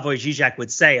what Slavoj Žižek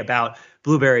would say about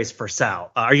Blueberries for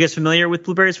Sal. Are you guys familiar with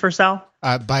Blueberries for Sal?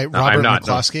 By Robert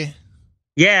McCloskey? No.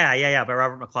 Yeah, by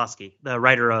Robert McCloskey, the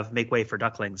writer of Make Way for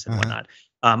Ducklings and whatnot.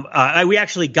 We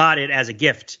actually got it as a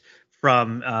gift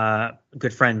from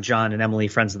good friend John and Emily,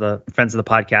 friends of the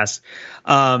podcast.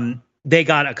 they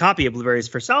got a copy of Blueberries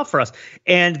for Sal for us.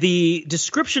 And the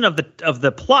description of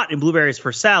the plot in Blueberries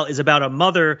for Sal is about a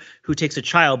mother who takes a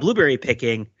child blueberry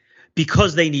picking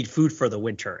because they need food for the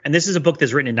winter. And this is a book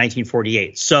that's written in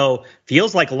 1948. So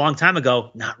feels like a long time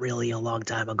ago, not really a long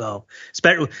time ago.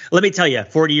 Let me tell you,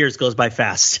 40 years goes by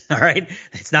fast. All right.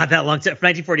 It's not that long.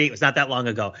 1948 was not that long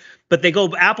ago, but they go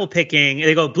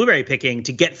blueberry picking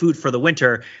to get food for the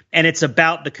winter. And it's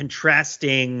about the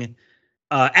contrasting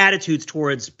attitudes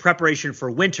towards preparation for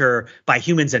winter by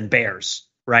humans and bears,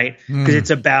 right? Because it's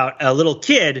about a little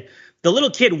kid. The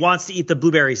little kid wants to eat the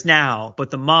blueberries now,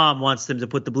 but the mom wants them to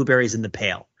put the blueberries in the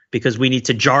pail because we need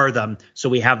to jar them so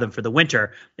we have them for the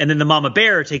winter. And then the mama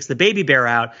bear takes the baby bear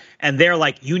out, and they're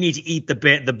like, you need to eat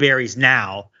the berries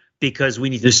now because we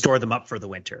need to store them up for the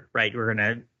winter, right? We're going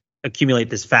to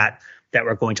accumulate this fat that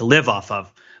we're going to live off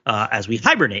of as we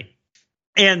hibernate.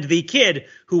 And the kid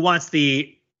who wants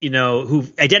who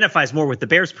identifies more with the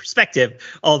bear's perspective,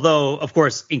 although, of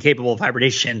course, incapable of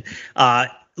hibernation,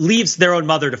 leaves their own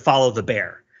mother to follow the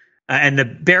bear. And the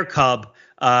bear cub,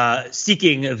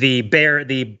 seeking the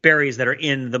berries that are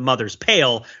in the mother's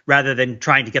pail rather than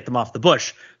trying to get them off the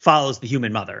bush, follows the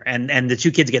human mother. And the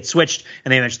two kids get switched,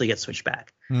 and they eventually get switched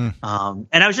back. And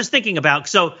I was just thinking about,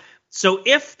 so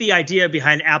if the idea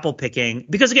behind apple picking,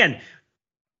 because again,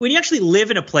 when you actually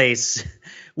live in a place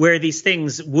where these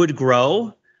things would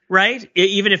grow, right?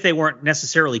 Even if they weren't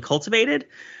necessarily cultivated,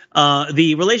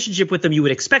 the relationship with them you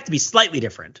would expect to be slightly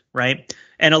different, right?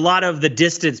 And a lot of the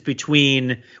distance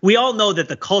between, we all know that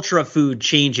the culture of food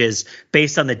changes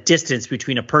based on the distance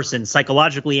between a person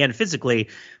psychologically and physically,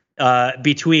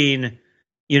 between,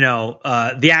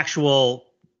 the actual,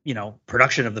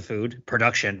 production of the food,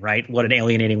 right? What an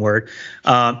alienating word.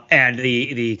 And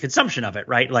the consumption of it,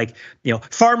 right? Like,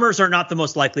 farmers are not the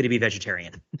most likely to be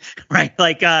vegetarian, right?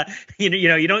 Like,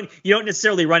 you don't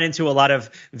necessarily run into a lot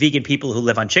of vegan people who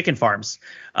live on chicken farms.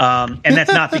 And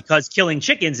that's not because killing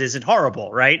chickens isn't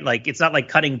horrible, right? Like, it's not like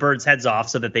cutting birds' heads off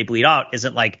so that they bleed out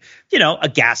isn't like, a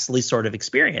ghastly sort of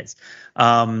experience.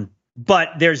 But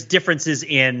there's differences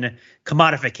in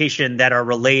commodification that are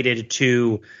related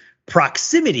to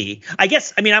proximity. I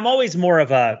guess, I'm always more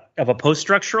of a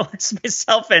post-structuralist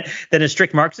myself than a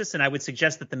strict Marxist, and I would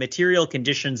suggest that the material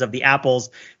conditions of the apples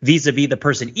vis-a-vis the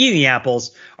person eating the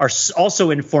apples are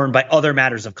also informed by other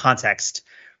matters of context,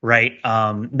 right?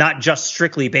 Not just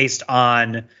strictly based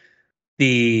on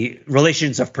the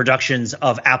relations of productions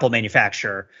of apple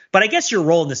manufacture, but I guess your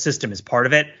role in the system is part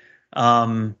of it.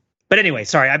 But anyway,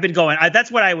 sorry, I've been going. That's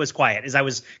what I was quiet, is I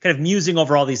was kind of musing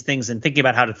over all these things and thinking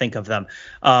about how to think of them.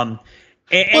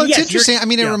 It's interesting.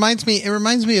 It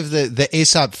reminds me of the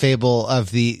Aesop fable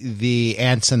of the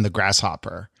ants and the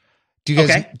grasshopper. Do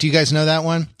you guys know that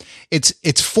one?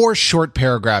 It's 4 short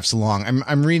paragraphs long.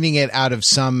 I'm reading it out of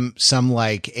some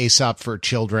like Aesop for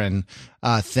children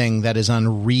thing that is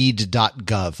on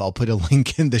read.gov. I'll put a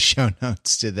link in the show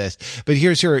notes to this. But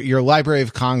here's your Library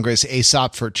of Congress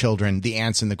Aesop for children, The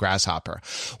Ants and the Grasshopper.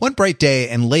 One bright day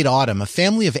in late autumn, a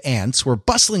family of ants were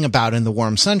bustling about in the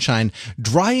warm sunshine,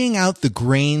 drying out the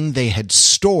grain they had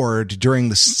stored during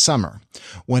the summer,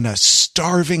 when a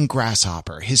starving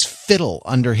grasshopper, his fiddle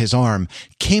under his arm,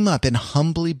 came up and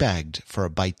humbly begged for a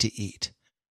bite to eat.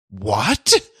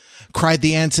 "What?" cried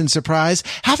the ants in surprise.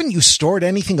 "Haven't you stored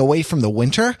anything away from the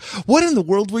winter? What in the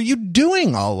world were you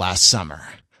doing all last summer?"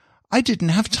 "I didn't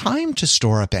have time to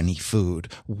store up any food,"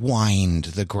 whined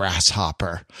the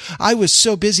grasshopper. "I was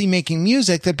so busy making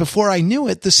music that before I knew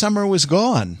it, the summer was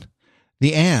gone."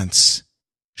 The ants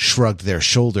shrugged their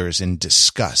shoulders in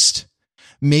disgust.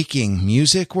 "Making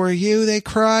music, were you?" they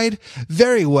cried.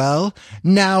 "Very well.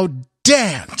 Now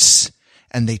dance!"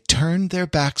 And they turned their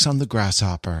backs on the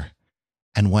grasshopper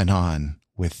and went on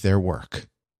with their work.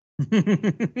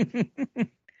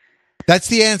 That's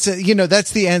the ants,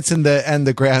 that's the ants and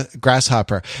the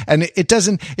grasshopper. And it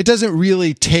doesn't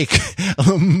really take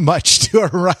much to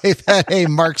arrive at a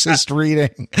Marxist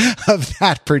reading of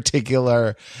that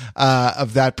particular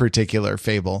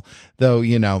fable, though,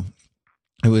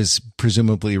 it was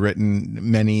presumably written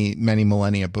many, many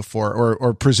millennia before,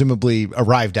 or presumably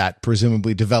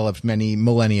developed many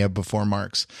millennia before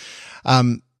Marx.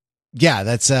 Yeah,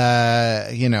 that's,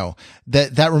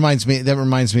 that reminds me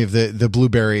of the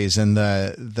blueberries and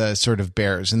the sort of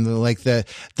bears and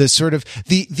the sort of,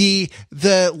 the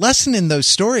lesson in those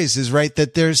stories is, right,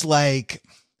 that there's that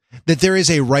there is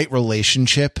a right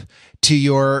relationship to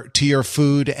your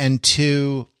food and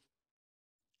to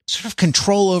sort of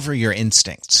control over your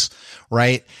instincts,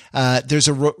 right? There's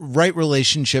a right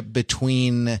relationship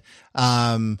between,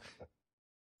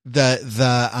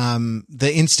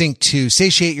 the instinct to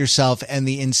satiate yourself and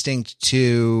the instinct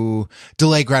to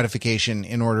delay gratification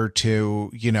in order to,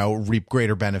 reap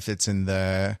greater benefits in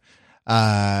the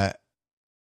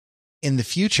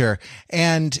future.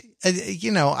 And,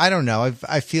 I don't know.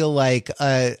 I feel like,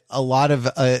 a lot of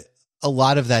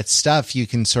that stuff you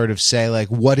can sort of say, like,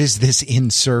 what is this in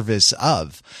service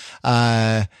of?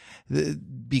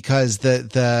 Because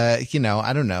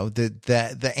I don't know,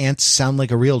 the ants sound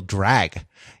like a real drag,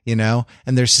 and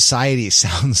their society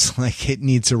sounds like it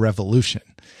needs a revolution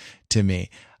to me.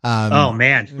 Oh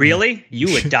man, really?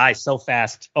 You would die so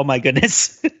fast. Oh my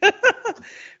goodness.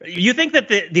 You think that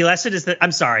the lesson is that,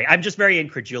 I'm sorry, I'm just very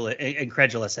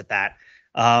incredulous at that.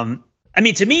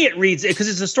 To me it reads, because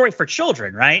it's a story for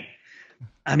children, right?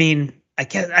 I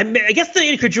guess the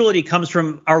incredulity comes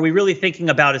from, are we really thinking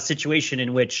about a situation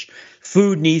in which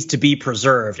food needs to be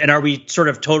preserved? And are we sort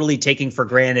of totally taking for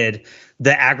granted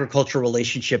the agricultural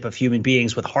relationship of human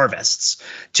beings with harvests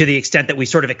to the extent that we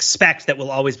sort of expect that we'll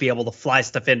always be able to fly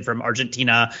stuff in from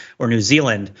Argentina or New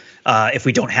Zealand if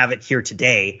we don't have it here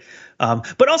today?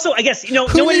 But also, I guess,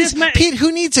 Pete,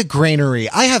 who needs a granary?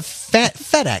 I have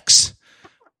FedEx.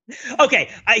 Okay,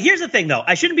 here's the thing, though.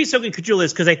 I shouldn't be so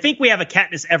incredulous because I think we have a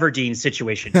Katniss Everdeen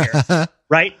situation here,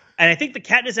 right? And I think the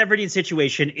Katniss Everdeen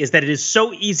situation is that it is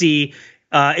so easy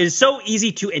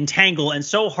to entangle and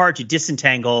so hard to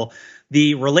disentangle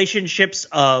the relationships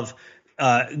of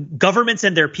governments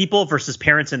and their people versus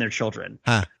parents and their children.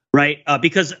 Right.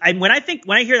 Because when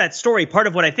I hear that story, part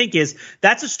of what I think is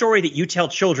that's a story that you tell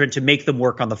children to make them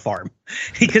work on the farm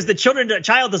because the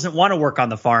child doesn't want to work on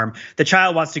the farm. The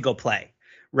child wants to go play.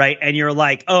 Right. And you're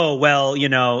like, oh, well,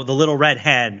 the little red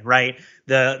hen, right?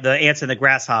 The ants and the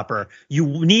grasshopper.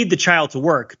 You need the child to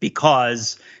work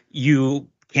because you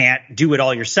can't do it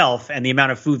all yourself. And the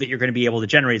amount of food that you're going to be able to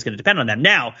generate is going to depend on them.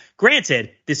 Now,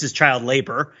 granted, this is child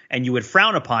labor and you would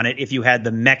frown upon it if you had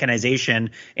the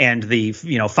mechanization and the,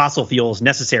 fossil fuels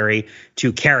necessary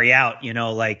to carry out,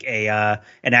 like an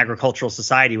agricultural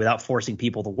society without forcing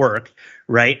people to work.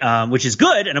 Right. Which is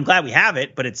good. And I'm glad we have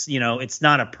it. But it's, it's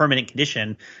not a permanent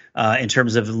condition in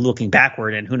terms of looking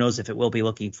backward. And who knows if it will be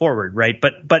looking forward. Right.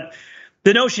 But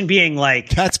the notion being like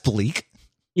that's bleak.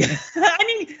 Yeah.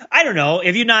 I don't know.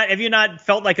 Have you not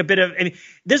felt like a bit of,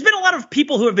 there's been a lot of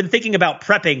people who have been thinking about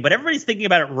prepping, but everybody's thinking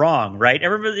about it wrong, right?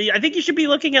 I think you should be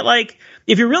looking at like,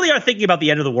 if you really are thinking about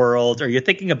the end of the world or you're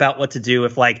thinking about what to do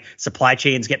if like supply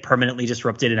chains get permanently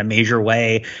disrupted in a major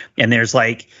way. And there's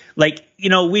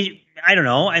I don't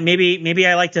know. Maybe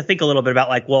I like to think a little bit about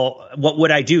like, well, what would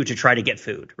I do to try to get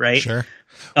food? Right. Sure.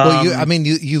 Well,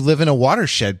 you live in a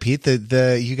watershed, Pete.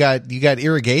 You got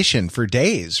irrigation for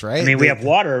days, right? We have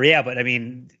water. Yeah. But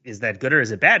is that good or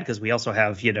is it bad? Because we also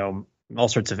have, all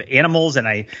sorts of animals. And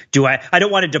I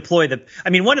don't want to deploy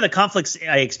one of the conflicts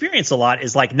I experience a lot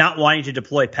is like not wanting to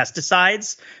deploy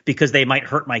pesticides because they might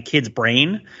hurt my kid's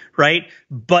brain. Right.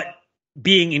 But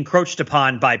being encroached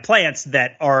upon by plants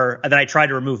that I try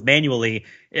to remove manually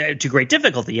to great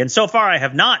difficulty. And so far I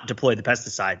have not deployed the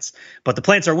pesticides, but the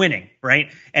plants are winning,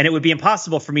 right? And it would be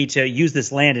impossible for me to use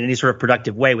this land in any sort of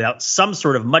productive way without some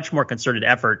sort of much more concerted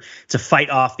effort to fight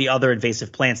off the other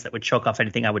invasive plants that would choke off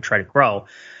anything I would try to grow.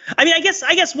 I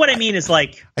guess what I mean is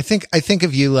like, I think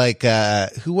of you like,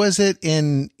 who was it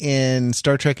in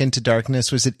Star Trek Into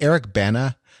Darkness? Was it Eric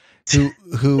Bana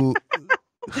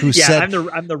who said,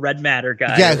 I'm the red matter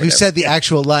guy. Yeah, who said the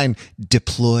actual line,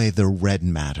 deploy the red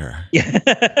matter. Yeah,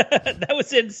 that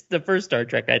was in the first Star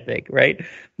Trek, I think, right?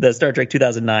 The Star Trek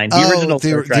 2009.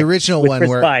 The original one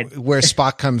where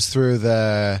Spock comes through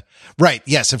the... Right,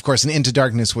 yes, of course, and Into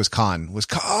Darkness was Khan.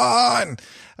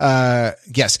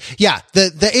 Yes. Yeah,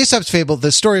 the Aesop's Fable,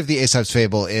 the story of the Aesop's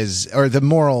Fable is, or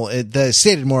the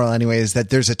stated moral anyway, is that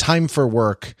there's a time for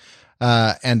work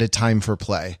and a time for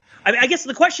play. I guess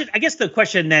the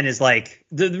question then is like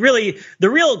the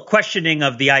real questioning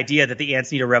of the idea that the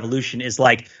ants need a revolution is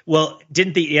like, well,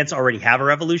 didn't the ants already have a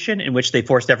revolution in which they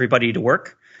forced everybody to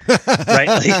work?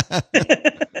 Right?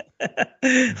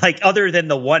 Like other than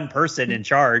the one person in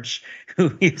charge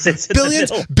who sits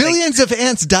in billions of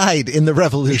ants died in the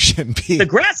revolution. Pete. The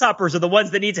grasshoppers are the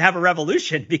ones that need to have a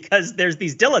revolution because there's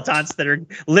these dilettantes that are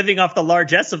living off the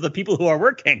largesse of the people who are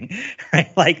working.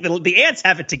 Right? Like the ants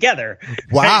have it together.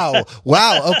 Wow.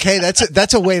 Wow. Okay,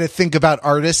 that's a way to think about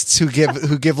artists who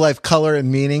give life color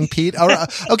and meaning. Pete.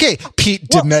 Okay, Pete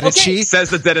de Medici. Okay. Says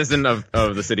the denizen of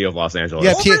the city of Los Angeles.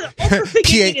 Yeah,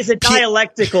 overthinking is a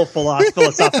dialectical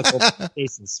philosophical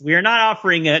basis. We are not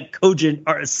offering a cogent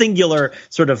or a singular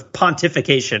sort of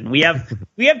pontification. We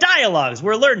have dialogues.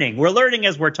 We're learning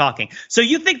as we're talking. So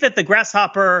you think that the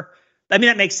grasshopper I mean,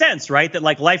 that makes sense, right? That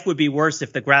like life would be worse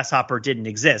if the grasshopper didn't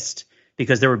exist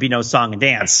because there would be no song and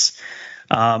dance.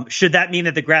 Should that mean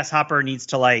that the grasshopper needs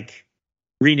to like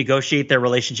renegotiate their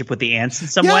relationship with the ants in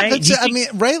some way? I mean,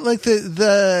 right? Like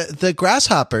the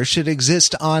grasshopper should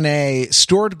exist on a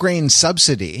stored grain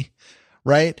subsidy,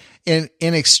 right? In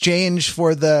exchange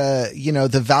for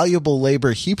the valuable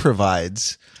labor he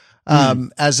provides.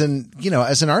 As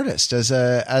an artist, as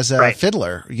a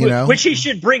fiddler, which he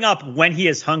should bring up when he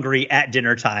is hungry at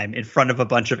dinner time in front of a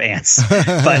bunch of ants.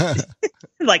 But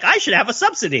like, I should have a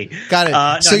subsidy.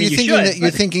 Got it. So you're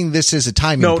thinking this is a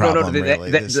timing problem. No. Really.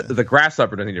 The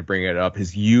grasshopper doesn't need to bring it up.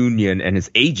 His union and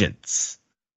his agents.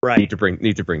 Right. Need to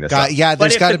bring this up. Yeah,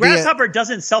 but if the grasshopper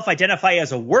doesn't self-identify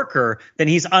as a worker, then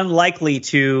he's unlikely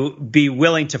to be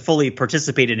willing to fully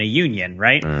participate in a union,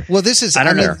 right? Well, this is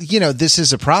this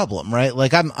is a problem, right?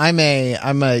 Like I'm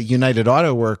a United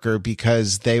Auto worker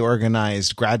because they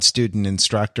organized grad student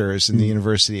instructors in the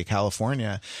University of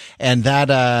California, and that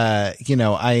I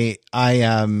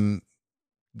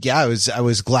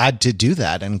was glad to do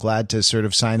that and glad to sort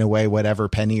of sign away whatever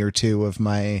penny or two of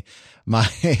my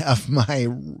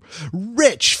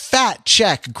rich fat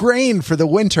check, grain for the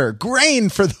winter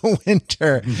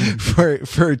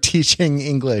for teaching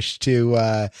English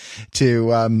to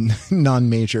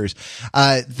non-majors,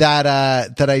 that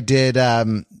I did,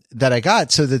 that I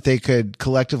got so that they could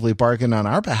collectively bargain on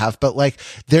our behalf. But like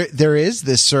there is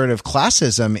this sort of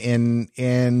classism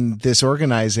in this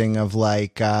organizing of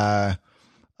like,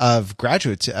 of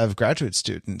graduate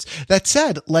students. That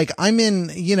said, like in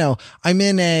a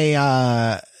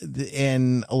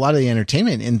lot of the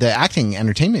entertainment, in the acting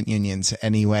entertainment unions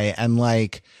anyway. And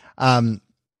like, I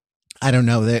don't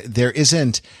know, there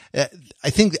isn't, I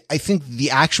think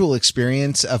the actual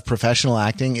experience of professional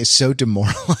acting is so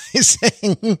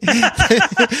demoralizing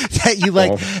that you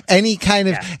like any kind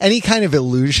of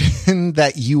illusion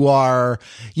that you are,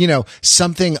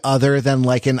 something other than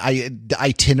like an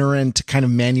itinerant kind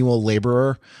of manual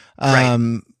laborer. I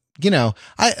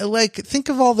like think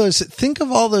of all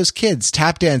those kids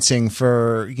tap dancing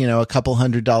for, a couple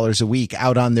 $100 a week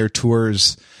out on their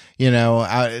tours,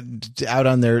 out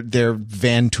on their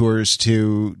van tours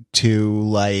to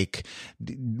like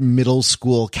middle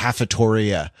school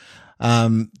cafeteria.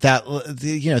 Think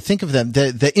of them.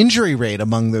 The injury rate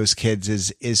among those kids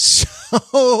is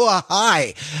so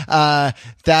high, that,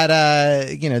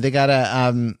 they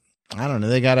gotta, I don't know.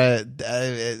 They gotta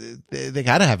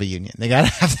have a union. They gotta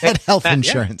have that health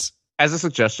insurance. Yeah. As a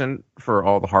suggestion for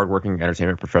all the hardworking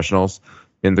entertainment professionals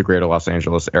in the greater Los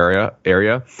Angeles area,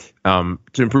 to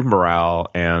improve morale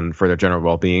and for their general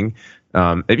well-being,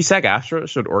 maybe SAG-AFTRA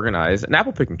should organize an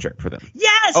apple picking trip for them.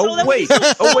 Yes. Oh wait.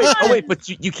 But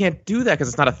you can't do that because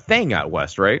it's not a thing out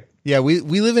west, right? Yeah, we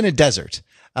live in a desert.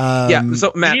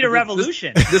 So Matt, you need a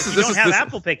revolution. You don't have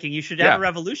apple picking. You should have a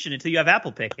revolution until you have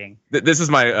apple picking. This is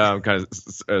my kind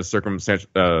of circumstantial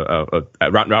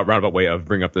roundabout way of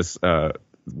bringing up this.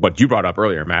 What you brought up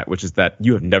earlier, Matt, which is that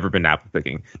you have never been apple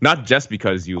picking, not just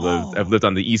because you have lived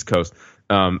on the East Coast,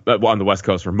 on the West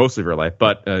Coast for most of your life,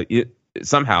 but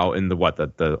somehow in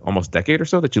the almost decade or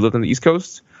so that you lived on the East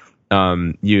Coast,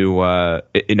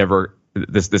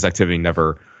 this activity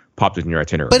never popped in your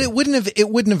itinerary. But it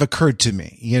wouldn't have occurred to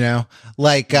me,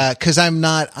 like, cause I am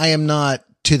not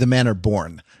to the manner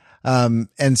born.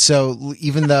 And so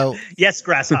even though, yes,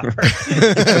 grasshopper.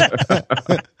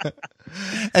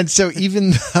 And so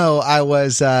even though I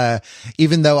was a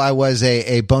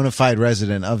bona fide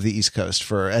resident of the East Coast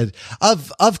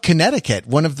of Connecticut,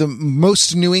 one of the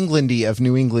most New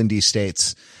Englandy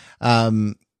states,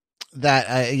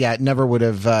 it never would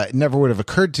have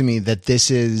occurred to me that this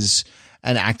is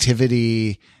an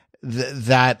activity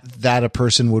that a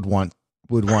person would want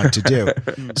to do.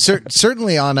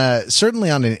 Certainly on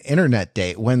an internet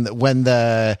date, when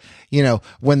the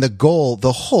goal,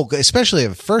 the whole, especially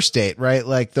a first date, right?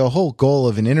 Like the whole goal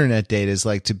of an internet date is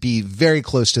like to be very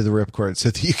close to the ripcord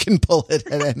so that you can pull it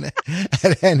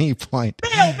at any point.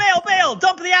 Bail,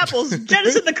 dump the apples,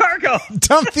 jettison the cargo.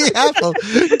 Dump the apple,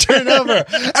 turn over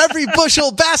every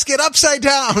bushel basket upside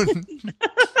down.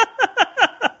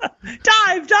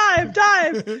 Dive.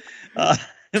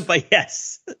 But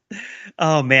yes.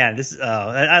 Oh man, this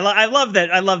I love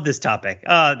that. I love this topic.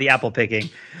 The apple picking.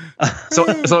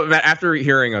 So Matt, after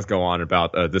hearing us go on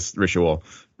about this ritual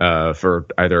for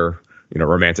either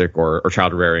romantic or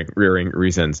child rearing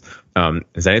reasons,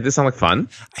 does any of this sound like fun?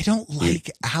 I don't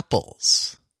like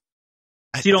apples.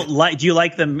 So you don't like? Do you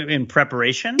like them in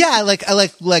preparation? Yeah, I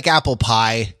like apple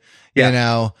pie.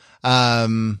 Yeah.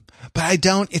 But I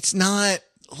don't. It's not.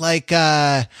 Like,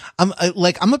 I'm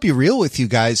gonna be real with you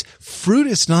guys. Fruit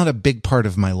is not a big part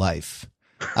of my life.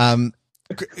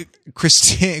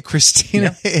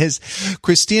 Christina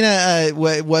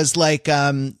was like,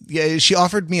 she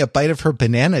offered me a bite of her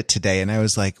banana today. And I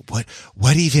was like,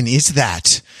 what even is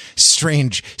that?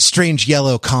 Strange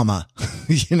yellow comma,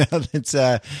 it's,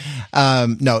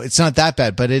 no, it's not that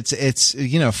bad, but it's,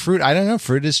 fruit. I don't know.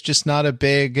 Fruit is just not a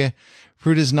big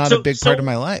part of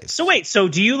my life. So wait, so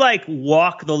do you like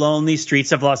walk the lonely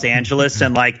streets of Los Angeles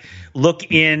and like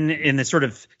look in the sort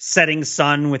of setting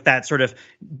sun with that sort of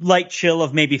light chill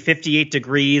of maybe 58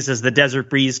 degrees as the desert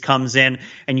breeze comes in,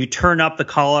 and you turn up the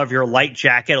collar of your light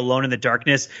jacket alone in the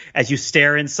darkness as you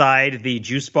stare inside the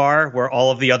juice bar where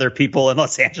all of the other people in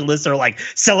Los Angeles are like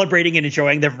celebrating and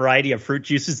enjoying their variety of fruit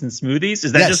juices and smoothies?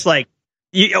 Is that just like,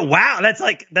 wow,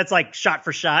 that's like shot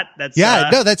for shot.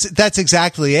 That's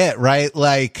exactly it, right?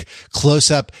 Like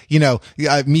close up,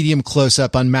 medium close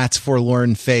up on Matt's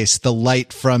forlorn face, the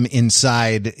light from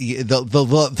inside,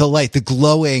 the light, the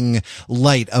glowing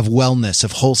light of wellness,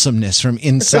 of wholesomeness from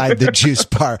inside the juice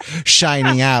bar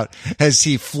shining out as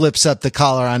he flips up the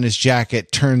collar on his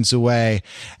jacket, turns away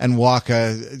and I walk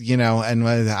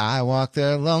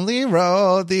the lonely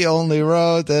road, the only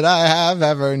road that I have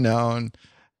ever known.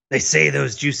 They say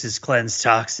those juices cleanse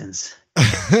toxins.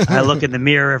 I look in the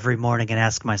mirror every morning and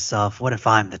ask myself, what if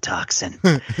I'm the toxin?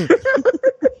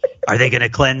 Are they going to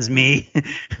cleanse me?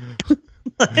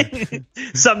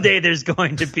 Someday there's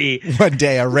going to be. One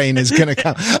day a rain is going to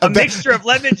come. A mixture of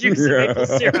lemon juice and maple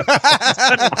syrup. It's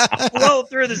going to flow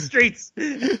through the streets.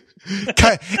 And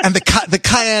the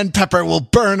cayenne pepper will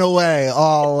burn away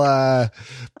all.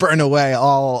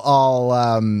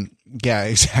 Yeah,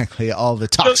 exactly. All the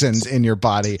toxins in your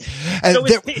body. And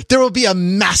there will be a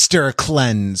master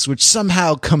cleanse, which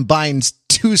somehow combines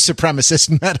two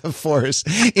supremacist metaphors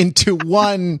into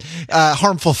one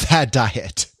harmful fad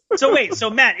diet. So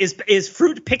Matt, is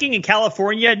fruit picking in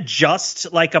California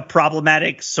just like a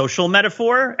problematic social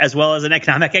metaphor as well as an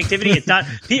economic activity? It's not,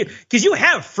 because you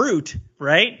have fruit,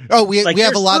 right? Oh, we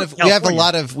have a lot of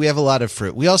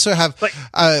fruit. We also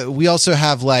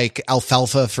have like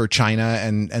alfalfa for China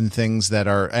and things that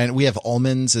are, and we have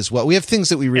almonds as well. We have things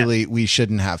that we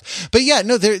shouldn't have. But yeah,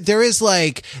 no, there is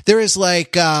like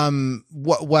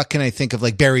what can I think of,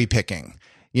 like berry picking?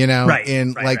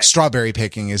 Strawberry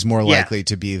picking is more likely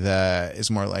to be the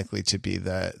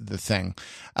thing.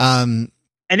 And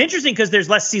interesting because there's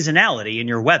less seasonality in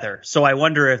your weather. So I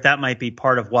wonder if that might be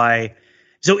part of why.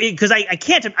 So because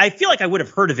I feel like I would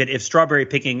have heard of it if strawberry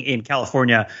picking in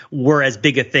California were as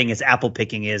big a thing as apple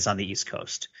picking is on the East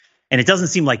Coast. And it doesn't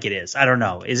seem like it is. I don't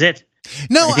know. Is it?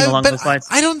 No,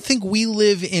 I don't think we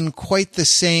live in quite the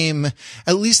same,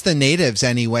 at least the natives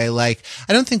anyway. Like,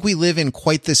 I don't think we live in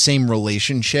quite the same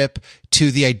relationship to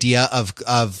the idea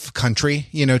of country,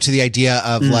 to the idea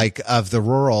of of the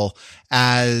rural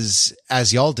as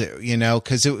y'all do,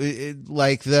 cause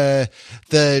like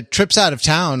the trips out of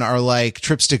town are like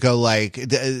trips to go like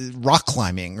rock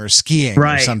climbing or skiing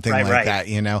or something like that,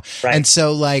 Right. And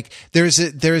so like there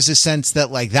is a sense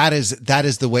that like that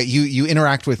is the way you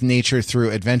interact with nature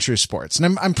through adventure sports.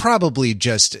 And I'm probably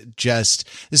just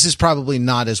this is probably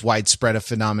not as widespread a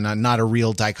phenomenon, not a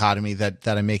real dichotomy that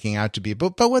I'm making out to be,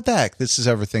 but what the heck? This is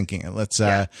overthinking it. Let's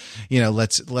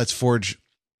let's forge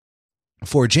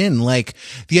in like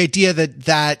the idea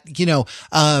that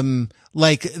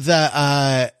like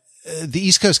the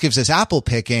East Coast gives us apple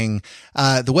picking,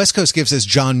 the West Coast gives us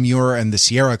John Muir and the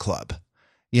Sierra Club,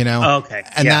 Okay.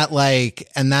 And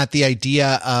that the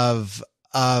idea of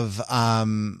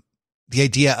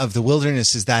the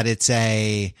wilderness is that it's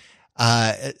a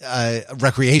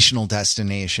recreational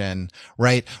destination,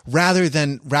 right? Rather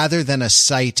than a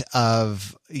site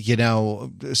of,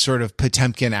 sort of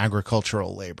Potemkin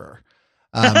agricultural labor.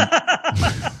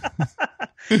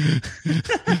 Have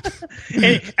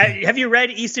you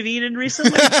read East of Eden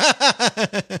recently?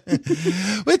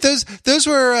 Wait, those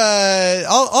were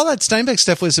all that Steinbeck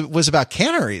stuff was about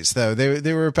canneries, though.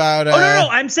 They were about. No.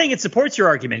 I'm saying it supports your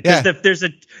argument because there's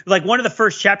one of the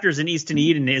first chapters in East of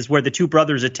Eden is where the two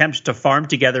brothers attempt to farm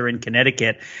together in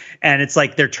Connecticut, and it's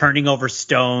like they're turning over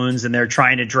stones and they're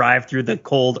trying to drive through the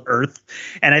cold earth.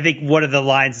 And I think one of the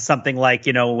lines is something like,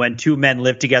 when two men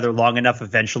live together long enough,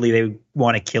 eventually they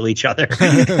want to kill each other.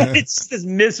 It's this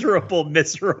miserable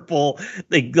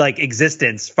like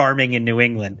existence farming in New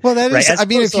England. Well, that is. I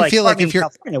mean, if you feel like if you're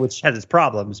California, which has its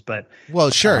problems, but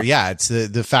sure, it's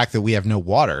the fact that we have no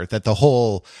water. That the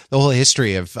whole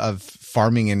history of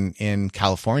farming in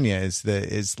California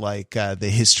is like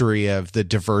the history of the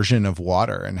diversion of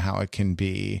water and how it can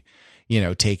be,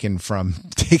 taken from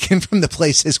the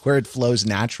places where it flows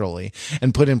naturally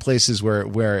and put in places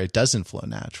where it doesn't flow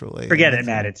naturally. Forget it,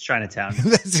 Matt. It's Chinatown.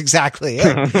 That's exactly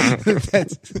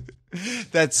it.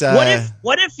 That's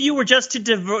what if you were just to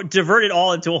divert it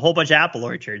all into a whole bunch of apple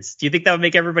orchards? Do you think that would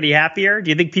make everybody happier?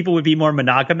 Do you think people would be more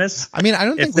monogamous? I mean, I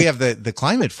don't think we have the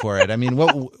climate for it. I mean,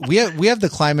 what we have the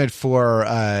climate for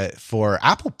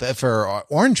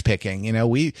orange picking. You know,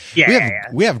 we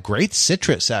have great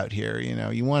citrus out here. You know,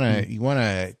 you want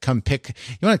to come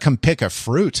pick a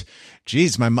fruit.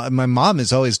 Geez, my mom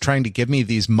is always trying to give me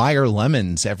these Meyer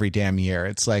lemons every damn year.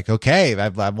 It's like, okay,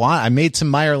 I made some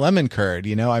Meyer lemon curd.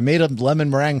 You know, I made a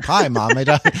lemon meringue pie, Mom. I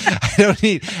don't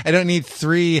need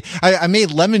three. I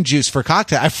made lemon juice for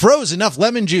cocktail. I froze enough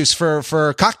lemon juice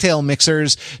for cocktail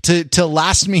mixers to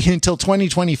last me until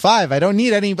 2025. I don't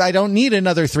need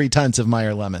another 3 tons of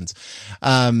Meyer lemons.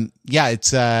 Yeah,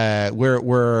 it's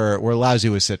we're lousy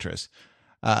with citrus.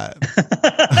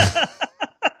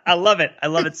 I love it. I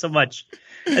love it so much.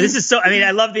 This is so, I mean,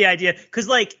 I love the idea because,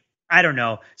 like, I don't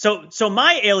know. So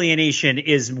my alienation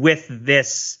is with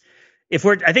this.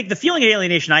 I think the feeling of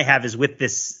alienation I have is with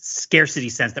this scarcity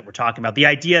sense that we're talking about. The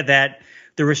idea that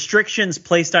the restrictions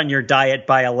placed on your diet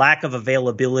by a lack of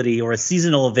availability or a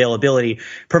seasonal availability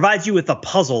provides you with a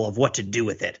puzzle of what to do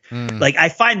with it. Like, I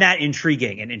find that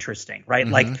intriguing and interesting, right?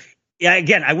 Mm-hmm. Like, yeah,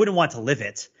 again, I wouldn't want to live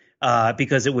it.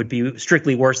 Because it would be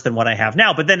strictly worse than what I have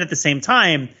now. But then at the same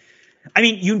time, I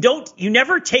mean, you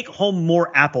never take home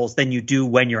more apples than you do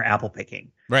when you're apple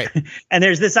picking. Right. And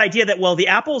there's this idea that, well, the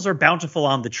apples are bountiful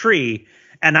on the tree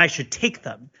and I should take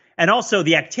them. And also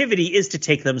the activity is to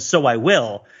take them, so I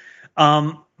will.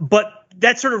 But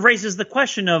that sort of raises the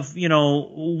question of, you know,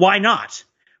 why not?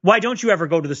 Why don't you ever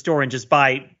go to the store and just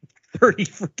buy 30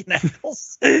 freaking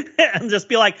apples and just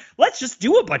be like, let's just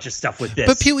do a bunch of stuff with this.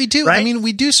 But Pete, we do, right? I mean,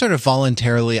 we do sort of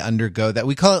voluntarily undergo that.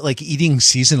 We call it like eating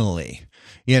seasonally,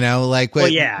 you know, like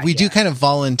we do kind of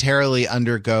voluntarily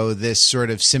undergo this sort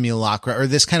of simulacra or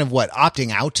this kind of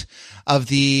opting out of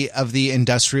the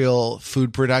industrial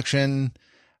food production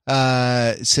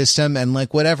system, and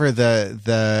like whatever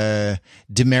the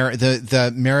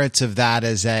merits of that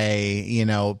as a, you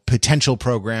know, potential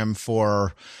program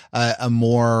for a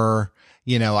more,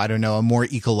 you know, I don't know, a more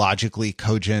ecologically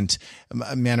cogent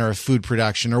manner of food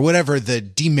production, or whatever the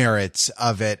demerits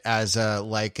of it as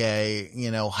a,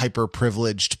 you know, hyper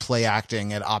privileged play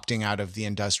acting at opting out of the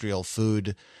industrial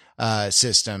food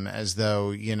system, as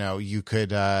though, you know, you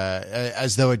could,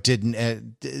 as though it didn't,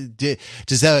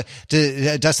 does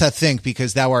that think,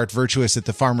 because thou art virtuous at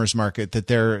the farmer's market, that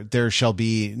there shall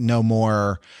be no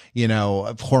more, you know,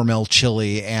 Hormel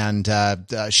chili and,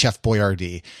 Chef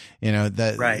Boyardee, you know,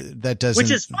 that doesn't,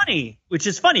 which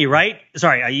is funny, right?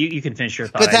 Sorry, you can finish your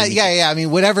thought. But I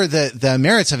mean, whatever the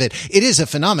merits of it, it is a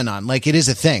phenomenon, like it is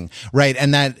a thing, right?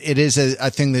 And that it is a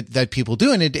thing that people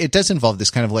do. And it does involve this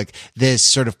kind of like this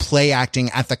sort of play acting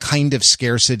at the kind of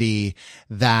scarcity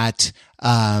that,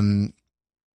 the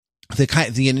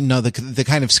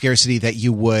kind of scarcity that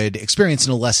you would experience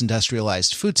in a less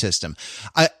industrialized food system.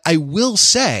 I will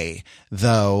say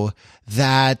though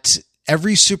that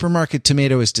every supermarket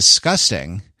tomato is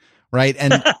disgusting, right?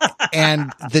 And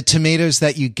and the tomatoes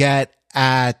that you get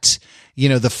at, you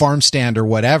know, the farm stand or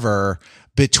whatever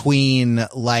between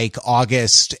like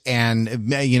August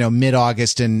and, you know,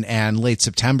 mid-August and late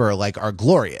September, like, are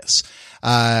glorious.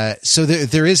 So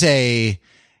there is a,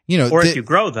 you know, or if you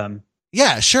grow them.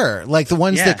 Yeah, sure. Like the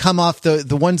ones that come off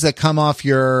the ones that come off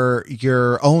your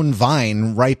own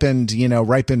vine, ripened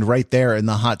right there in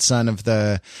the hot sun of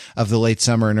the late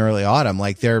summer and early autumn.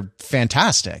 Like, they're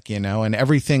fantastic, you know, and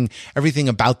everything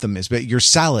about them is, but your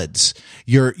salads,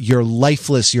 your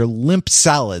lifeless, your limp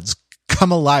salads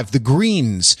come alive. The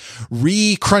greens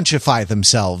re-crunchify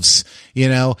themselves, you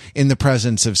know, in the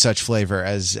presence of such flavor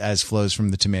as flows from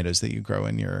the tomatoes that you grow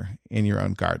in your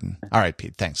own garden. All right,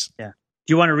 Pete, thanks. Yeah.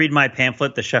 Do you want to read my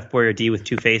pamphlet, The Chef Boyardee with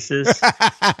Two Faces?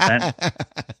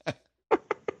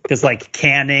 Because like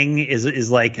canning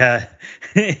is like canning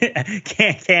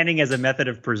as a method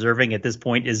of preserving at this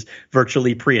point is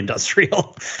virtually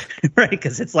pre-industrial, right?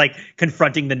 Because it's like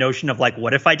confronting the notion of like,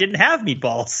 what if I didn't have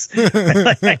meatballs?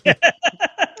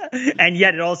 And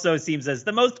yet it also seems as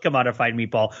the most commodified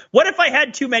meatball. What if I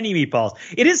had too many meatballs?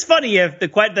 It is funny if the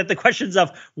questions of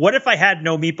what if I had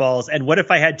no meatballs and what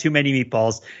if I had too many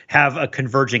meatballs have a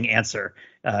converging answer.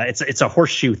 It's a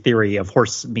horseshoe theory of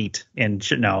horse meat and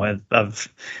of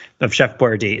Chef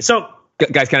Boyardee. So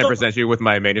guys, can I present you with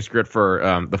my manuscript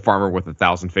for The Farmer with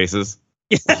 1,000 Faces?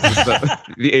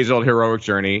 the age-old heroic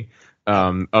journey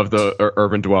of the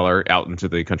urban dweller out into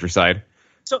the countryside.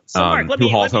 So Mark, who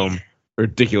hauls home a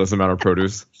ridiculous amount of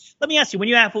produce. Let me ask you: when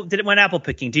you went apple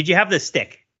picking, did you have the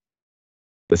stick?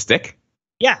 The stick?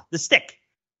 Yeah, the stick.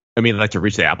 I mean, like to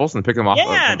reach the apples and pick them off.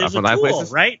 Yeah, there's a tool, places?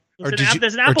 Right? Or did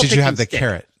you have the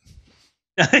carrot?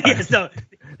 Yes, no.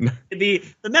 The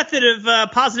method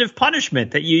of positive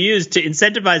punishment that you use to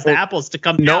incentivize the apples to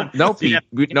come down. No, Pete.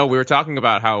 We were talking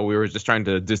about how we were just trying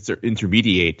to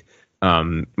intermediate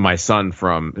my son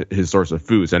from his source of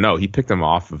food. So no, he picked them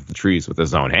off of the trees with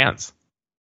his own hands.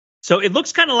 So it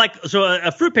looks kind of like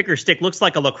a fruit picker stick looks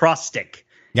like a lacrosse stick.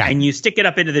 Yeah. And you stick it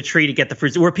up into the tree to get the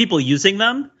fruits. Were people using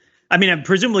them? I mean,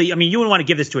 presumably, you wouldn't want to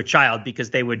give this to a child because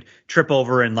they would trip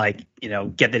over and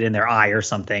get it in their eye or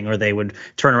something, or they would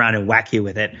turn around and whack you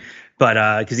with it.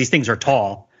 But because these things are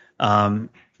tall,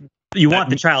 you want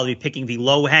the child to be picking the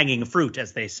low hanging fruit,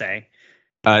 as they say.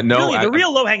 No, really, the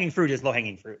real low hanging fruit is low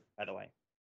hanging fruit, by the way.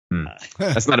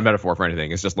 That's not a metaphor for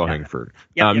anything. It's just low hanging fruit.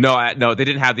 Yep. No, they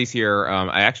didn't have these here.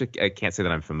 I can't say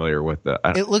that I'm familiar with the.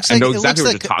 It looks I like know exactly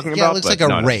what you're talking about. It looks like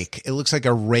a rake. It looks like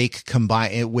a rake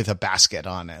combined with a basket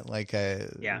on it, like a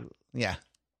yeah.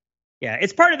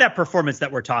 It's part of that performance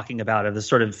that we're talking about, of the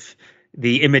sort of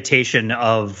the imitation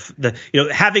of the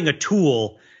having a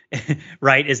tool.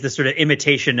 Right, is the sort of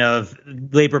imitation of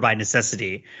labor by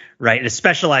necessity, right? A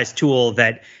specialized tool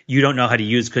that you don't know how to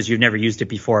use because you've never used it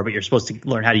before, but you're supposed to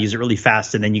learn how to use it really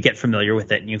fast, and then you get familiar with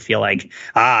it, and you feel like,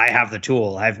 I have the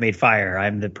tool, I've made fire,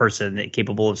 I'm the person that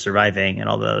capable of surviving, and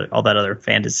all that other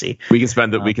fantasy. We can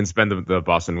spend the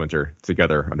Boston winter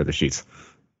together under the sheets.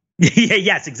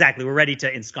 Yes, exactly. We're ready to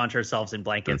ensconce ourselves in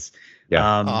blankets.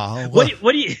 Yeah.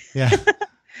 What do you? Yeah.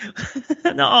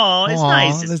 No, it's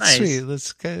nice. It's that's nice. Sweet.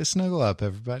 Let's snuggle up,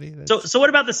 everybody. So what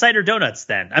about the cider donuts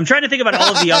then? I'm trying to think about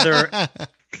all of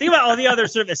the other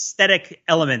sort of aesthetic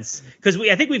elements, because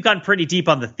I think we've gone pretty deep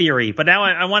on the theory, but now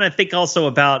I want to think also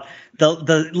about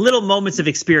the little moments of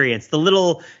experience, the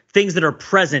little things that are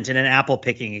present in an apple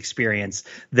picking experience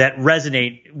that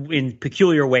resonate in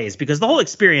peculiar ways, because the whole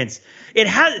experience, it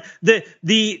has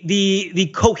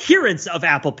the coherence of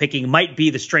apple picking might be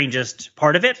the strangest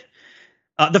part of it.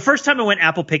 The first time I went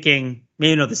apple picking,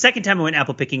 the second time I went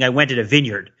apple picking, I went at a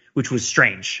vineyard, which was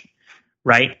strange,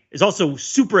 right? It's also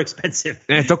super expensive.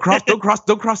 Man, don't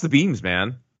cross the beams,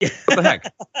 man. What the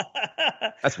heck?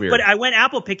 That's weird. But I went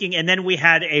apple picking, and then we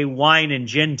had a wine and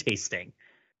gin tasting,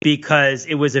 because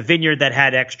it was a vineyard that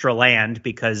had extra land,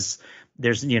 because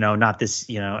there's, not this,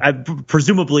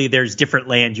 presumably there's different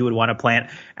land you would want to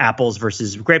plant apples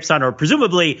versus grapes on, or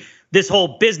presumably this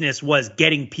whole business was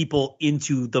getting people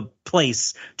into the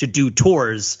place to do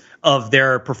tours of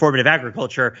their performative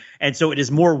agriculture. And so it is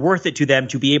more worth it to them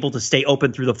to be able to stay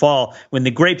open through the fall when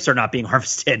the grapes are not being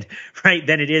harvested, right,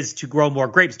 than it is to grow more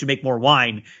grapes to make more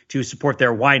wine to support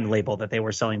their wine label that they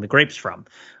were selling the grapes from.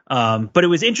 But it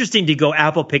was interesting to go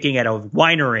apple picking at a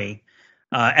winery,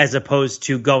 as opposed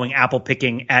to going apple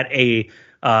picking at a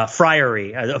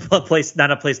friary, a place,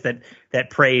 not a place that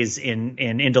preys in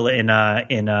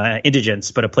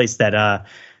indigence, but a place that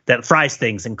fries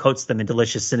things and coats them in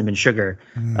delicious cinnamon sugar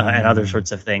and other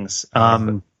sorts of things.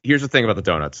 Here's the thing about the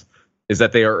donuts, is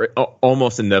that they are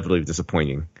almost inevitably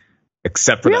disappointing,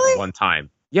 except for that one time.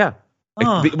 Yeah.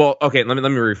 Well, okay, let me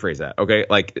rephrase that. Okay,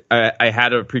 like I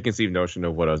had a preconceived notion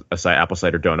of what a apple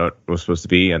cider donut was supposed to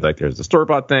be, and like there's the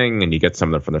store-bought thing, and you get some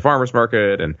of them from the farmer's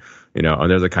market, and and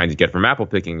there's the kinds you get from apple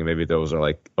picking, and maybe those are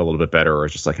like a little bit better, or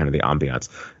it's just like kind of the ambiance.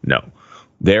 No,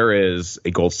 there is a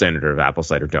gold standard of apple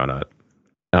cider donut,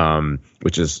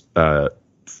 which is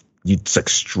it's like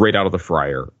straight out of the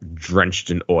fryer,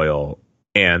 drenched in oil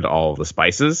and all of the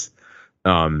spices,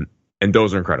 and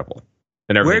those are incredible.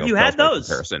 And where have you had those?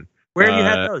 Comparison. Where have you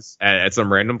had those? At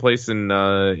some random place in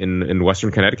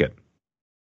Western Connecticut.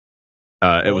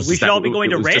 We should all be going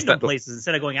to random places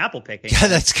instead of going apple picking. Yeah,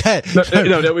 that's good.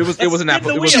 No, it was an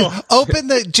apple. Open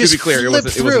the. Just to be clear, it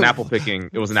was an apple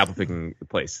picking. It was an apple picking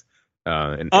place.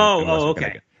 In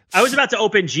okay. I was about to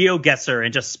open GeoGuessr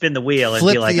and just spin the wheel and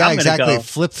be like, I'm going to go.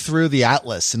 Flip through the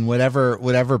atlas, and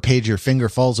whatever page your finger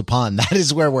falls upon, that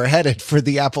is where we're headed for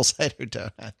the apple cider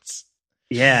donuts.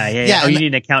 Yeah. Oh, you need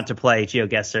an account to play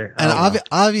GeoGuessr. And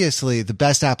obviously, the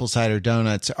best apple cider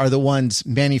donuts are the ones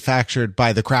manufactured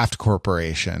by the Kraft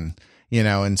Corporation,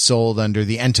 and sold under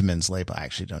the Entenmann's label. I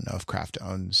actually don't know if Kraft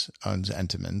owns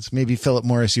Entenmann's. Maybe Philip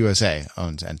Morris USA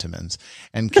owns Entenmann's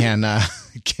and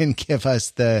can give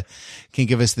us the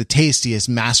tastiest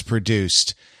mass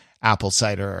produced apple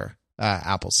cider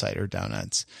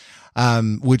donuts,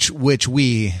 which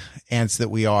we ants that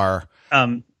we are.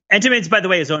 Entenmann's, by the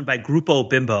way, is owned by Grupo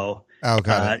Bimbo. Oh,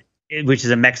 got it. Which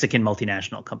is a Mexican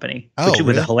multinational company.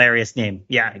 With a hilarious name.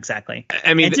 Yeah, exactly.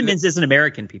 I mean, Entenmann's isn't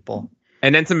American, people.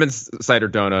 An Entenmann's cider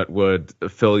donut would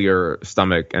fill your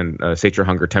stomach and sate your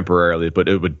hunger temporarily, but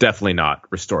it would definitely not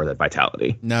restore that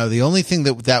vitality. No, the only thing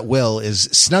that will is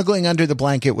snuggling under the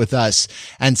blanket with us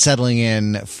and settling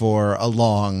in for a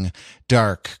long,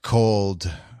 dark, cold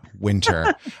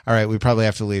winter. All right, we probably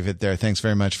have to leave it there. Thanks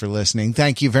very much for listening.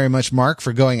 Thank you very much, Mark,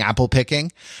 for going apple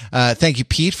picking. Thank you,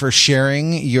 Pete, for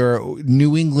sharing your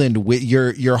New England,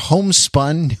 your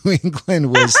homespun New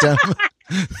England wisdom.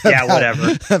 Yeah,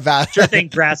 whatever. Sure thing,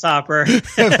 grasshopper.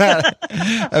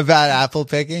 about apple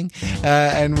picking.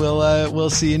 And we'll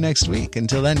see you next week.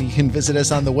 Until then, you can visit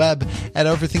us on the web at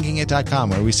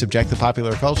overthinkingit.com, where we subject the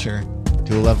popular culture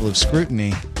to a level of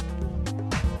scrutiny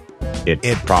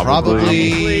it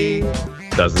probably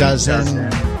doesn't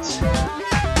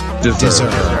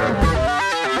deserve.